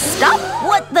 Stop!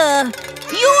 What the?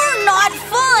 You're not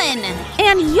fun!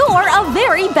 And you're a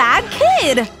very bad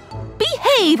kid!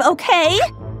 Behave, okay?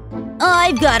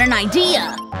 I've got an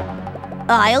idea.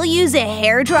 I'll use a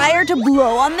hairdryer to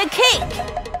blow on the cake.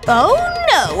 Oh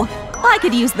no! I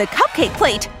could use the cupcake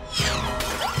plate.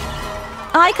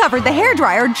 I covered the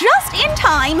hairdryer just in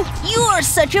time! You're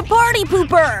such a party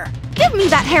pooper! Give me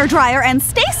that hairdryer and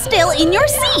stay still in your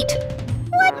seat!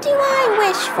 What do I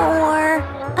wish for?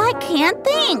 I can't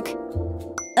think.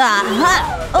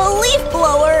 Aha! A leaf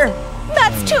blower!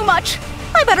 That's too much!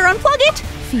 I better unplug it!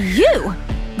 Phew!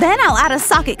 Then I'll add a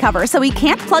socket cover so we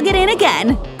can't plug it in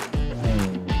again.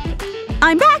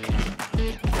 I'm back!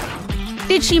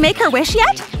 Did she make her wish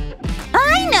yet?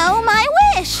 I know my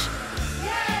wish!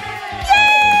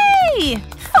 Yay!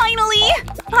 Finally!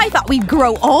 I thought we'd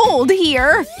grow old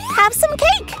here. Have some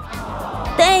cake!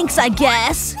 Thanks, I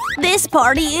guess. This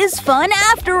party is fun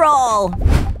after all.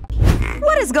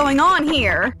 What is going on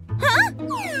here? Huh?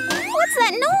 What's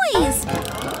that noise?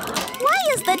 Why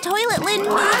is the toilet lid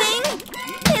moving?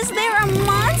 Is there a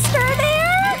monster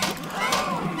there?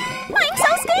 I'm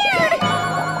so scared!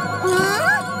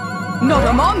 Huh? Not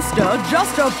a monster,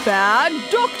 just a bad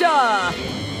doctor!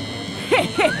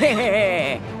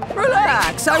 Hehehe!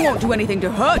 Relax, I won't do anything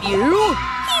to hurt you! He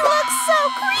looks so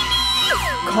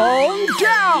creepy! Calm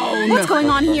down! What's going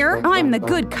on here? I'm the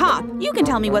good cop. You can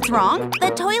tell me what's wrong. The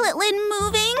toilet lid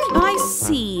moving? I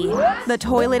see. The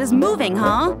toilet is moving,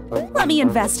 huh? Let me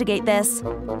investigate this.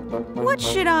 What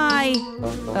should I…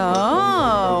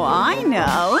 Oh, I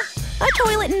know. A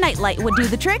toilet nightlight would do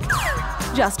the trick.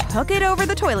 Just hook it over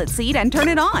the toilet seat and turn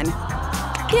it on.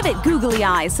 Give it googly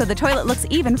eyes so the toilet looks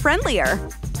even friendlier.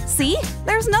 See?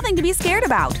 There's nothing to be scared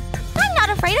about. I'm not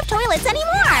afraid of toilets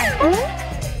anymore!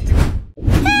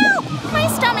 Help! My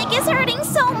stomach is hurting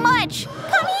so much!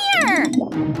 Come here!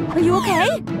 Are you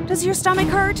okay? Does your stomach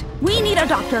hurt? We need a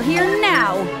doctor here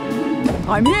now.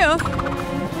 I'm here!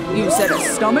 You said a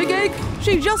stomachache?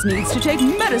 She just needs to take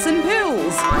medicine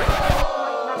pills!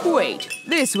 Wait,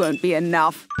 this won't be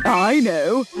enough. I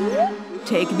know.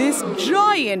 Take this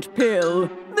giant pill.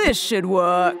 This should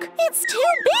work. It's too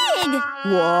big!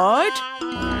 What?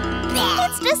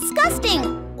 It's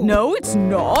disgusting! No, it's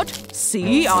not.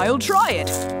 See, I'll try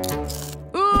it.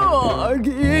 Ugh,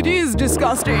 it is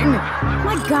disgusting.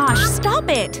 My gosh, stop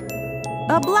it!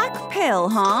 A black pill,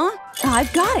 huh?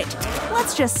 I've got it.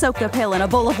 Let's just soak the pill in a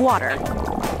bowl of water.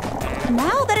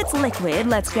 Now that it's liquid,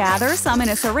 let's gather some in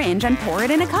a syringe and pour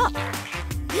it in a cup.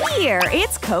 Here,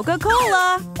 it's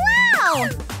Coca-Cola! Wow!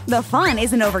 The fun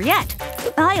isn't over yet.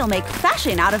 I'll make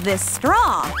fashion out of this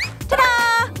straw.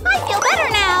 Ta-da! I feel better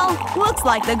now! Looks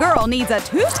like the girl needs a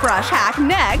toothbrush hack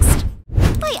next.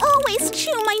 I always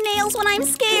chew my nails when I'm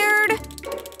scared.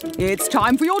 It's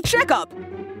time for your checkup.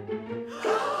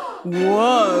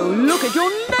 Whoa, look at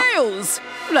your nails!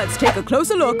 Let's take a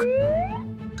closer look.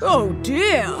 Oh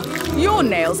dear! Your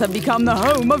nails have become the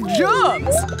home of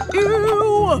germs!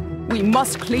 Ew! We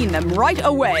must clean them right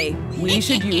away. We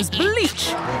should use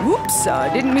bleach. Oops,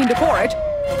 didn't mean to pour it.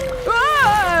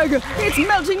 Ugh! It's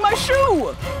melting my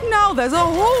shoe! Now there's a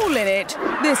hole in it.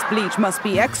 This bleach must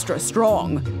be extra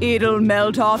strong. It'll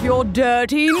melt off your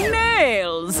dirty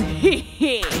nails.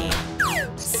 Hee.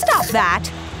 Stop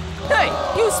that! Hey,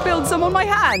 you spilled some on my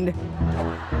hand.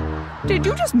 Did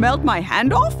you just melt my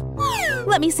hand off?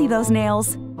 Let me see those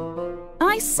nails.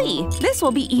 I see. This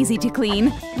will be easy to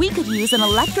clean. We could use an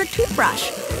electric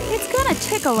toothbrush. It's gonna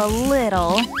tickle a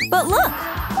little. But look!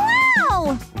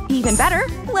 Wow! Even better,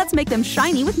 let's make them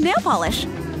shiny with nail polish.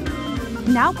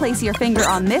 Now place your finger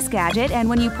on this gadget, and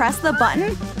when you press the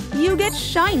button, you get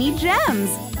shiny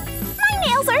gems. My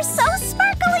nails are so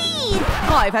sparkly!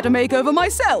 I've had a makeover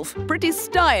myself. Pretty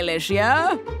stylish,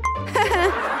 yeah?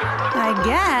 I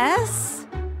guess.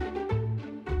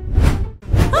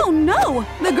 Oh no!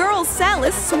 The girl's cell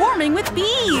is swarming with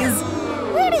bees!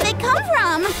 Where did they come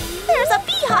from? There's a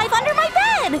beehive under my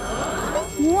bed!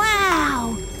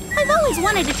 Wow! I've always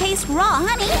wanted to taste raw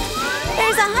honey.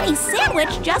 There's a honey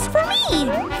sandwich just for me!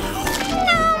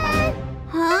 Nom!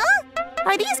 Huh?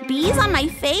 Are these bees on my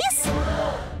face?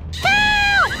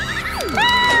 Help!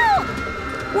 Help!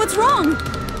 What's wrong?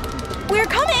 We're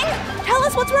coming! Tell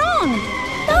us what's wrong!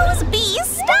 Those bees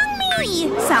stung me!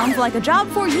 Sounds like a job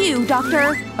for you,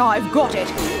 Doctor. I've got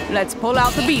it. Let's pull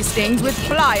out the bee stings with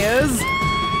pliers.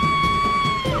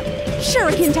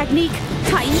 Shuriken technique.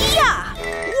 Hi-ya!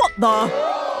 What the?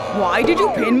 Why did you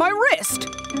pin my wrist?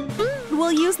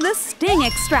 We'll use the sting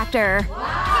extractor.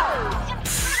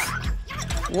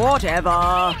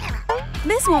 Whatever.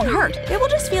 This won't hurt. It will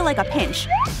just feel like a pinch.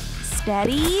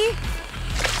 Steady.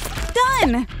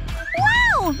 Done!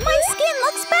 Wow! My skin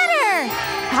looks better!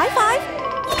 High five!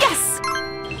 Yes!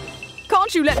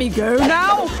 Can't you let me go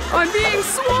now? I'm being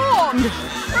swarmed!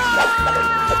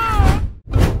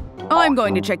 I'm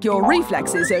going to check your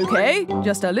reflexes, okay?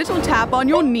 Just a little tap on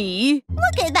your knee.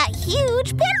 Look at that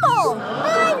huge pimple!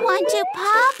 I want to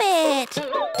pop it!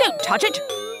 Don't touch it!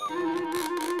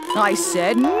 I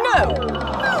said no!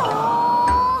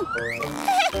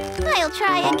 I'll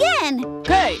try again!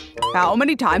 Hey, how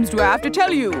many times do I have to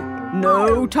tell you?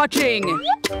 No touching!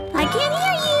 I can't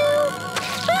hear you!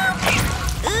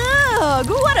 Ugh,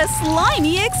 what a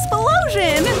slimy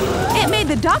explosion! It made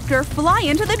the doctor fly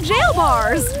into the jail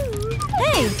bars!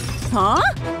 Hey, huh?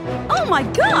 Oh my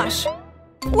gosh!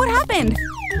 What happened?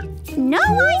 No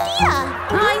idea!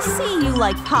 I see you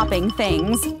like popping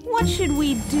things. What should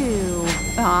we do?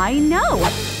 I know!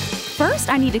 First,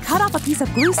 I need to cut off a piece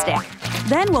of glue stick.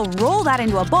 Then we'll roll that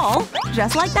into a ball,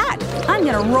 just like that. I'm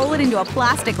gonna roll it into a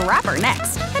plastic wrapper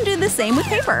next, and do the same with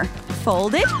paper.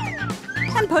 Fold it,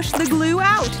 and push the glue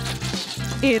out.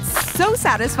 It's so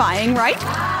satisfying, right?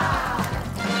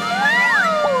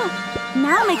 Wow!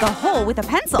 Now make a hole with a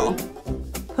pencil.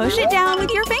 Push it down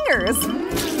with your fingers.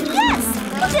 Yes!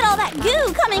 Look at all that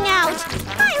goo coming out!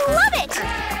 I love it!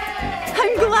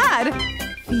 I'm glad.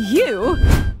 You.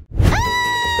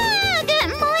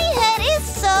 My head is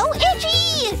so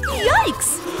itchy!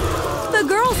 Yikes! The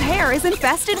girl's hair is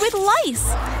infested with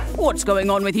lice. What's going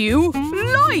on with you?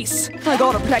 Lice! I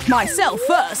gotta protect myself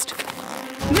first.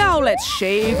 Now let's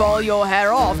shave all your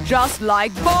hair off just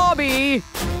like Barbie.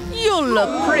 You'll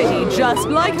look pretty just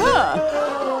like her.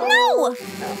 No!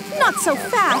 Not so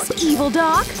fast, evil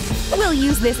doc. We'll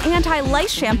use this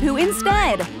anti-lice shampoo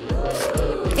instead.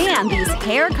 And these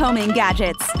hair combing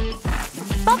gadgets.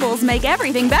 Bubbles make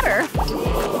everything better.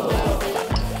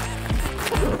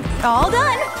 All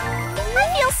done! I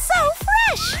feel so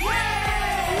fresh!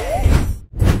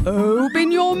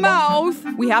 Open your mouth.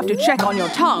 We have to check on your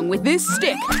tongue with this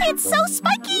stick. It's so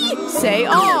spiky! Say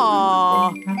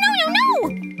ah. No!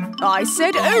 I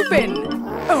said open.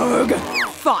 Ugh.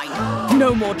 Fine.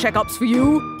 No more checkups for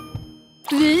you.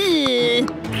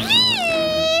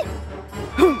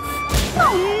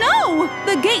 Oh no!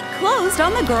 The gate closed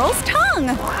on the girl's tongue!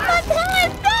 My tongue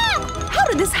is back! How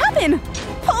did this happen?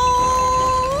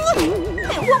 Oh!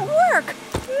 It won't work!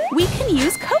 We can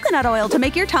use coconut oil to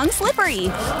make your tongue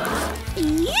slippery.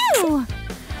 Ew!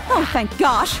 Oh, thank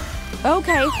gosh!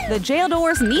 Okay, the jail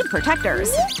doors need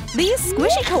protectors. These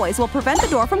squishy toys will prevent the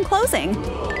door from closing.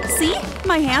 See?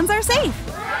 My hands are safe.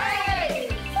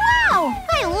 Wow!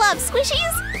 I love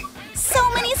squishies! So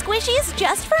many squishies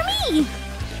just for me!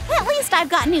 At least I've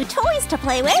got new toys to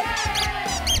play with!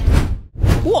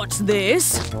 What's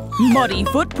this? Muddy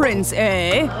footprints,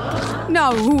 eh?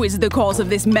 Now who is the cause of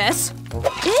this mess?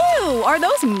 Ew! Are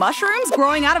those mushrooms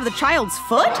growing out of the child's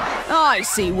foot? I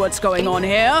see what's going on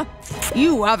here.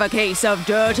 You have a case of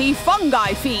dirty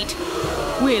fungi feet.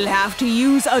 We'll have to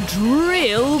use a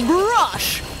drill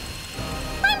brush.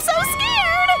 I'm so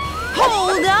scared!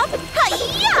 Hold up!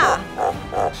 Hi-ya!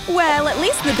 Well, at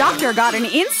least the doctor got an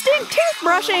instant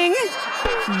toothbrushing.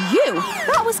 Phew,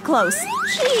 that was close.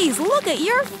 Jeez, look at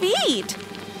your feet.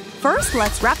 First,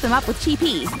 let's wrap them up with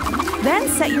TP. Then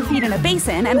set your feet in a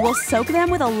basin and we'll soak them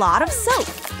with a lot of soap.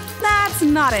 That's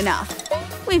not enough.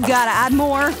 We've got to add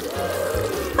more.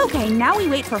 Okay, now we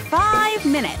wait for 5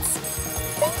 minutes.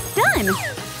 Done!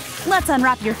 Let's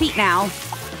unwrap your feet now.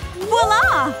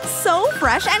 Voila! So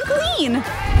fresh and clean!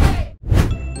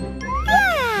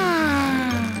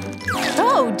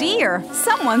 Oh dear,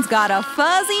 someone's got a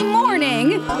fuzzy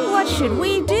morning. What should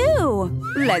we do?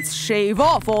 Let's shave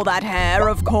off all that hair,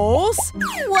 of course.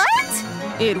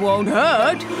 What? It won't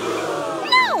hurt.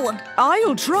 No!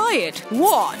 I'll try it.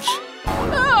 Watch.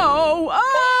 Oh,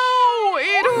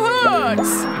 it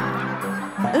hurts.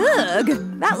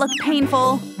 Ugh, that looked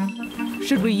painful.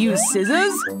 Should we use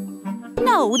scissors?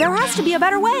 No, there has to be a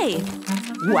better way.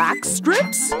 Wax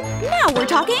strips? Now we're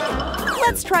talking.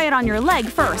 Let's try it on your leg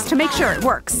first to make sure it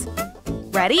works.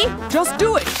 Ready? Just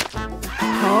do it.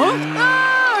 Huh?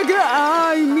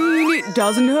 I mean, it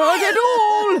doesn't hurt at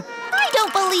all. I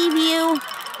don't believe you.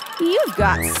 You've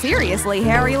got seriously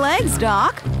hairy legs,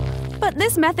 Doc. But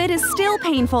this method is still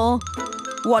painful.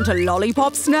 Want a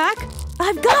lollipop snack?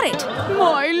 I've got it!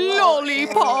 My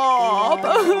lollipop!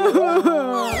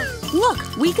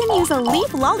 Look, we can use a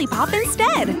leaf lollipop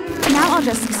instead. Now I'll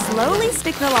just slowly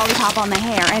stick the lollipop on the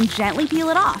hair and gently peel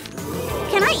it off.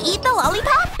 Can I eat the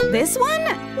lollipop? This one?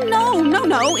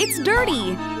 No, it's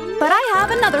dirty. But I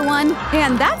have another one.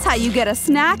 And that's how you get a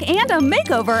snack and a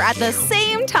makeover at the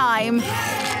same time.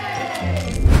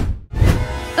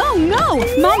 Oh no!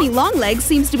 Mommy Longlegs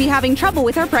seems to be having trouble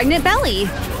with her pregnant belly.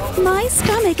 My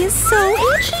stomach is so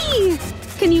itchy!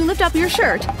 Can you lift up your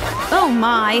shirt? Oh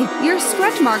my, your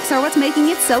stretch marks are what's making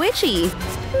it so itchy.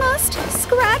 Must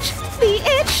scratch the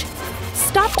itch.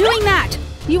 Stop doing that!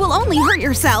 You will only hurt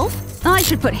yourself. I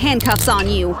should put handcuffs on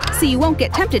you, so you won't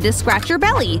get tempted to scratch your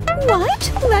belly.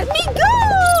 What? Let me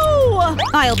go!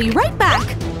 I'll be right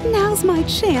back. Now's my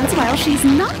chance while she's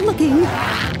not looking.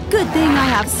 Good thing I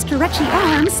have stretchy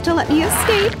arms to let me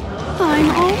escape.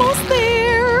 I'm almost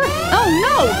there. Oh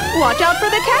no! Watch out for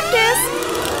the cactus!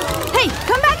 Hey,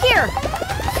 come back here!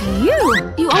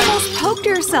 Phew! You almost poked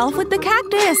yourself with the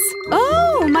cactus.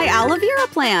 Oh, my aloe vera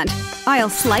plant. I'll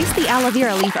slice the aloe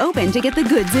vera leaf open to get the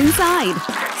goods inside.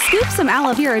 Scoop some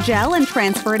aloe vera gel and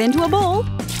transfer it into a bowl.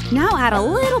 Now add a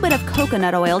little bit of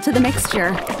coconut oil to the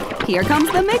mixture. Here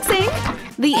comes the mixing.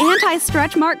 The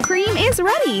anti-stretch mark cream is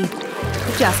ready.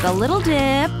 Just a little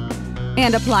dip.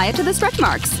 And apply it to the stretch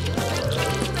marks.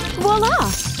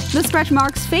 Voila! The stretch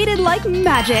marks faded like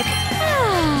magic.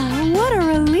 Ah, what a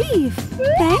relief.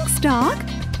 Thanks, Doc.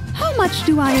 How much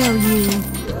do I owe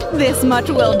you? This much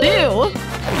will do.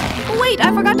 Wait,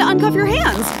 I forgot to uncuff your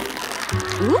hands.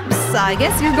 Oops, I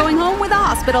guess you're going home with a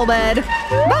hospital bed.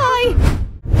 Bye!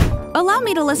 Allow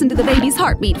me to listen to the baby's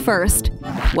heartbeat first.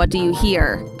 What do you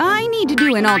hear? I need to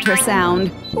do an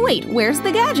ultrasound. Wait, where's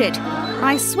the gadget?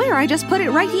 I swear I just put it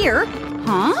right here.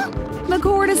 Huh? The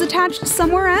cord is attached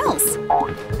somewhere else.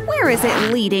 Where is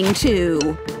it leading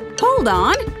to? Hold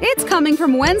on, it's coming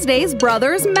from Wednesday's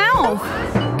brother's mouth.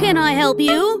 Can I help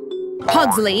you?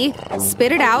 Pugsley,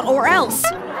 spit it out or else.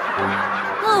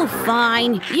 Oh,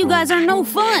 fine. You guys are no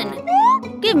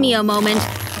fun. Give me a moment.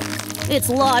 It's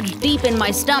lodged deep in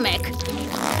my stomach.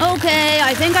 Okay,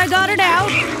 I think I got it out.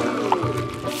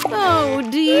 Oh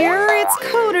dear, it's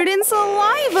coated in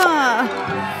saliva.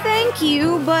 Thank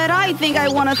you, but I think I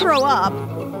want to throw up.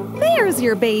 There's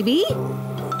your baby.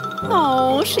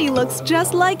 Oh, she looks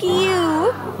just like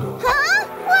you. Huh?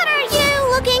 What are you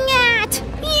looking at?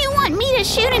 You want me to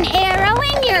shoot an arrow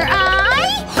in your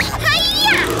eye?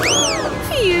 Hi-ya!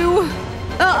 Phew.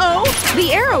 Uh-oh,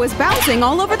 the arrow is bouncing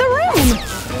all over the room.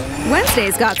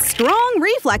 Wednesday's got strong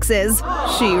reflexes.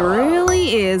 She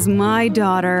really is my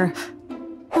daughter.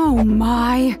 Oh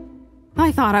my.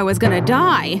 I thought I was gonna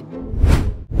die.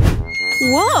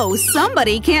 Whoa,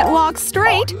 somebody can't walk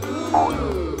straight.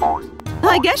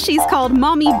 I guess she's called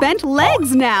Mommy Bent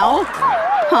Legs now.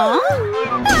 Huh?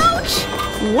 Ouch!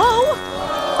 Whoa!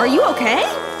 Are you okay?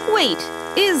 Wait,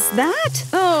 is that?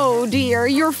 Oh dear,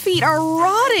 your feet are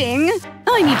rotting.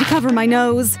 I need to cover my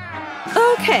nose.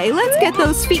 Okay, let's get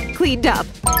those feet cleaned up.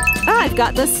 I've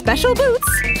got the special boots.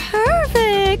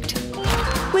 Perfect!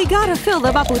 We gotta fill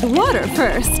them up with water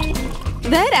first.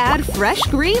 Then add fresh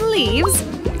green leaves.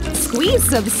 squeeze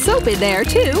some soap in there,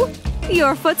 too.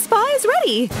 Your foot spa is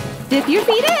ready. Dip your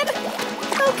feet in.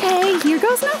 Okay, here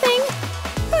goes nothing.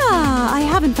 Ah, I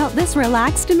haven't felt this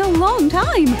relaxed in a long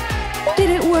time. Did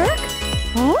it work?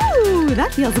 Oh,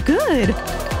 that feels good.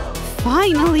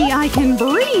 Finally, I can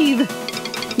breathe.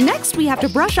 Next, we have to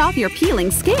brush off your peeling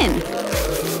skin.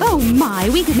 Oh my,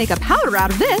 we could make a powder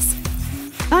out of this.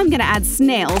 I'm gonna add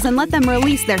snails and let them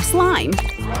release their slime.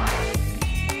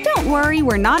 Don't worry,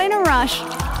 we're not in a rush.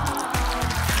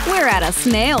 We're at a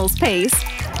snail's pace.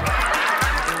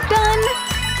 Done!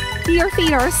 Your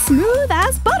feet are smooth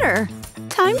as butter.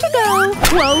 Time to go.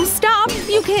 Whoa, stop!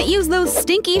 You can't use those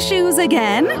stinky shoes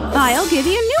again. I'll give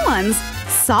you new ones.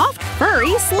 Soft,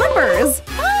 furry slippers.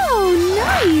 Oh,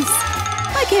 nice!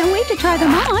 I can't wait to try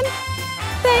them on.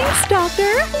 Thanks,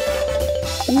 doctor.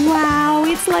 Wow,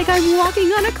 it's like I'm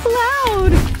walking on a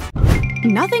cloud.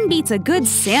 Nothing beats a good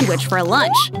sandwich for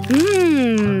lunch.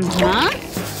 Huh?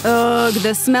 Ugh,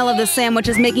 the smell of the sandwich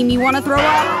is making me want to throw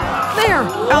up. There,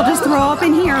 I'll just throw up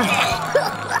in here.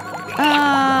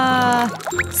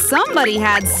 Somebody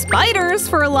had spiders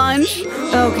for lunch.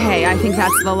 Okay, I think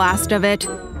that's the last of it.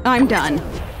 I'm done.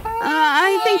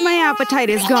 I think my appetite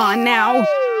is gone now.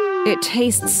 It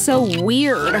tastes so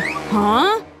weird.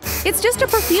 Huh? It's just a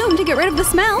perfume to get rid of the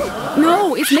smell.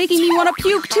 No, it's making me want to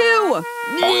puke too.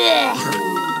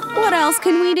 What else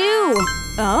can we do?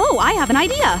 Oh, I have an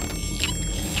idea.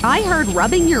 I heard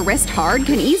rubbing your wrist hard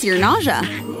can ease your nausea.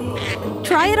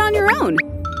 Try it on your own.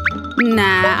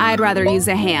 Nah, I'd rather use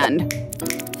a hand.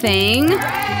 Thing.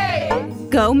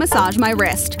 Go massage my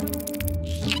wrist.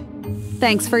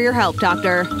 Thanks for your help,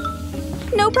 doctor.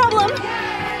 No problem.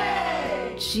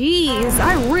 Jeez,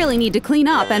 I really need to clean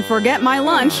up and forget my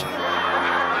lunch.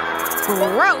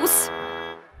 Gross!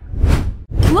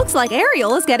 Looks like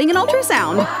Ariel is getting an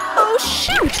ultrasound. Oh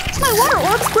shoot! My water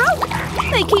orbs broke!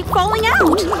 They keep falling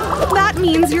out! That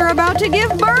means you're about to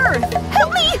give birth!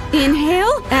 Help me!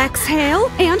 Inhale, exhale,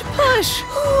 and push!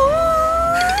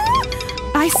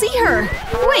 I see her!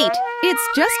 Wait, it's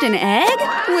just an egg?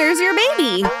 Where's your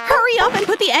baby? Hurry up and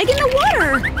put the egg in the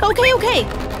water! Okay.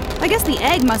 I guess the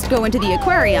egg must go into the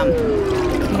aquarium.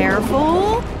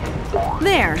 Careful.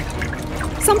 There.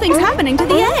 Something's happening to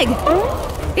the egg.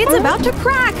 It's about to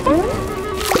crack.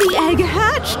 The egg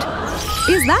hatched.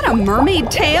 Is that a mermaid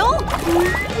tail?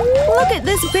 Look at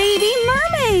this baby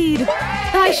mermaid.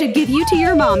 I should give you to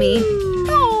your mommy.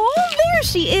 Oh, there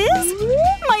she is.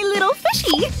 My little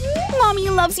fishy. Mommy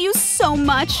loves you so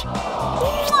much.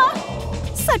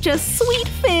 Mwah. Such a sweet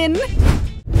fin.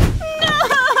 No!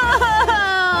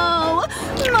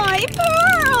 My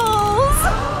pearls!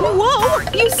 Whoa!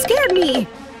 You scared me!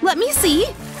 Let me see.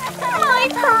 My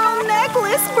pearl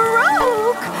necklace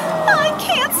broke! I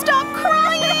can't stop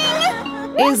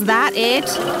crying! Is that it?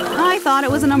 I thought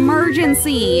it was an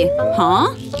emergency.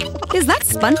 Huh? Is that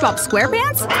SpongeBob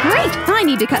SquarePants? Great! I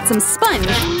need to cut some sponge.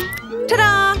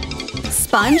 Ta-da!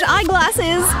 Sponge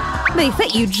eyeglasses! They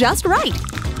fit you just right.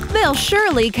 They'll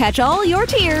surely catch all your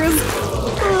tears.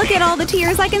 Look at all the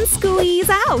tears I can squeeze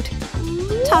out.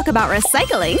 Talk about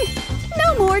recycling.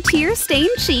 No more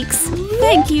tear-stained cheeks.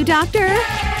 Thank you, doctor.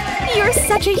 You're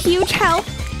such a huge help.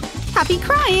 Happy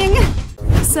crying.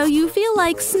 So you feel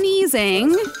like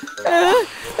sneezing.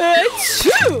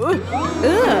 Achoo!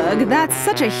 Ugh, that's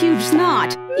such a huge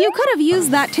snot. You could have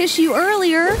used that tissue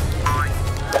earlier.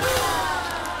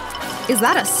 Is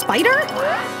that a spider?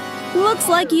 Looks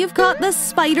like you've caught the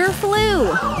spider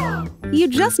flu. You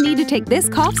just need to take this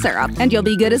cough syrup and you'll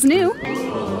be good as new.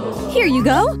 Here you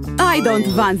go. I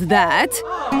don't want that.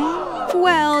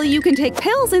 Well, you can take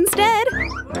pills instead.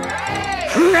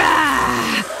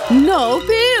 Rah! No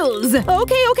pills!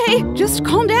 Okay. Just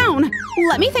calm down.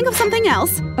 Let me think of something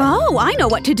else. Oh, I know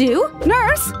what to do.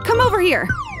 Nurse, come over here.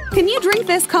 Can you drink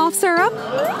this cough syrup?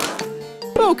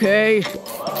 Okay.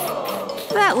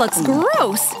 That looks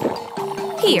gross.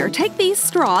 Here, take these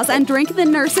straws and drink the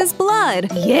nurse's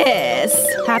blood. Yes!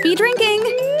 Happy drinking!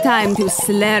 Time to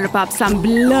slurp up some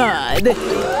blood.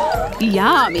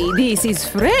 Yummy, this is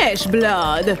fresh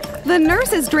blood. The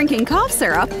nurse is drinking cough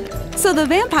syrup, so the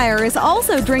vampire is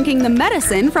also drinking the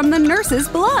medicine from the nurse's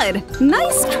blood.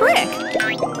 Nice trick!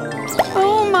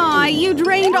 Oh my, you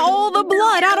drained all the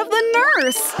blood out of the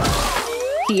nurse!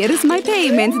 Here is my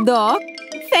payment, Doc.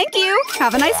 Thank you!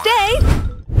 Have a nice day!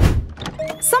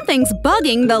 Something's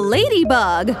bugging the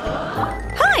ladybug.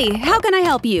 Hi, how can I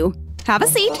help you? Have a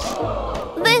seat.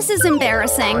 This is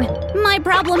embarrassing. My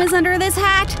problem is under this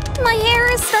hat. My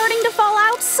hair is starting to fall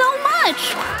out so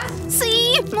much.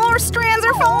 See? More strands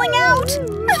are falling out.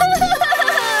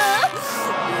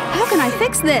 How can I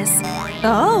fix this?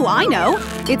 Oh, I know.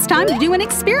 It's time to do an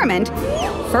experiment.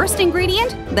 First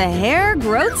ingredient, the hair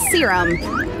growth serum.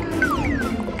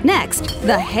 Next,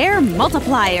 the hair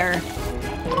multiplier.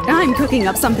 I'm cooking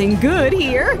up something good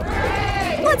here.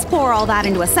 Let's pour all that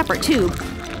into a separate tube.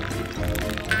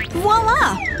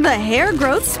 Voila! The hair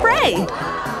growth spray.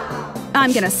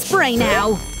 I'm gonna spray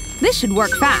now. This should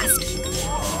work fast.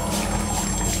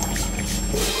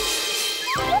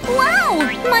 Wow!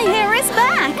 My hair is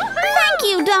back! Thank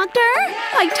you, doctor!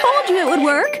 I told you it would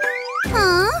work.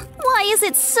 Huh? Why is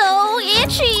it so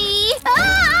itchy?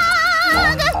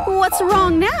 Ah! What's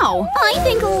wrong now? I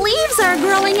think leaves are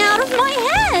growing out of my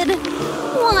head!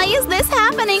 Why is this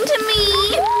happening to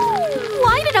me?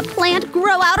 Why did a plant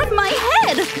grow out of my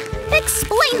head?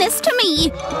 Explain this to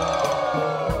me!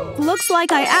 Looks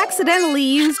like I accidentally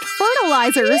used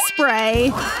fertilizer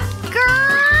spray.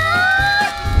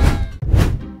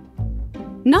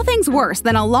 Nothing's worse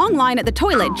than a long line at the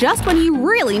toilet just when you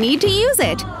really need to use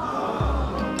it.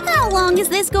 How long is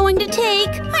this going to take?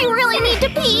 I really need to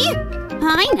pee!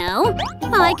 I know.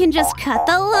 I can just cut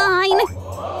the line.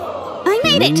 I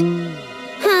made it!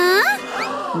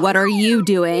 Huh? What are you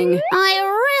doing? I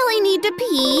really need to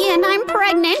pee and I'm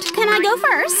pregnant. Can I go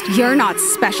first? You're not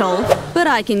special, but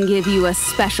I can give you a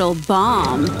special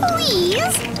bomb.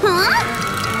 Please?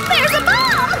 Huh? There's a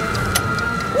bomb!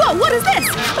 Whoa, what is this?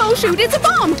 Oh shoot, it's a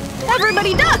bomb!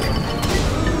 Everybody duck!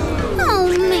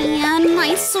 Oh man,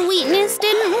 my sweetness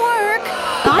didn't work.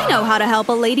 I know how to help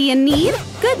a lady in need.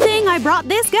 Good thing I brought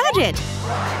this gadget.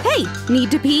 Hey,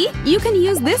 need to pee? You can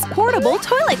use this portable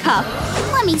toilet cup.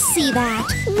 Let me see that.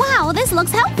 Wow, this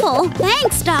looks helpful.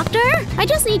 Thanks, doctor. I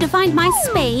just need to find my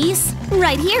space.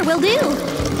 Right here will do.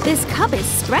 This cup is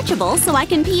stretchable so I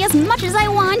can pee as much as I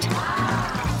want.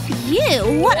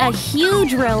 Phew, what a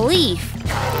huge relief.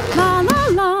 La la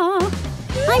la.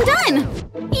 I'm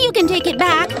done. You can take it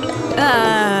back.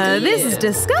 This is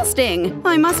disgusting.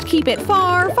 I must keep it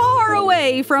far, far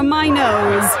away from my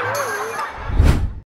nose.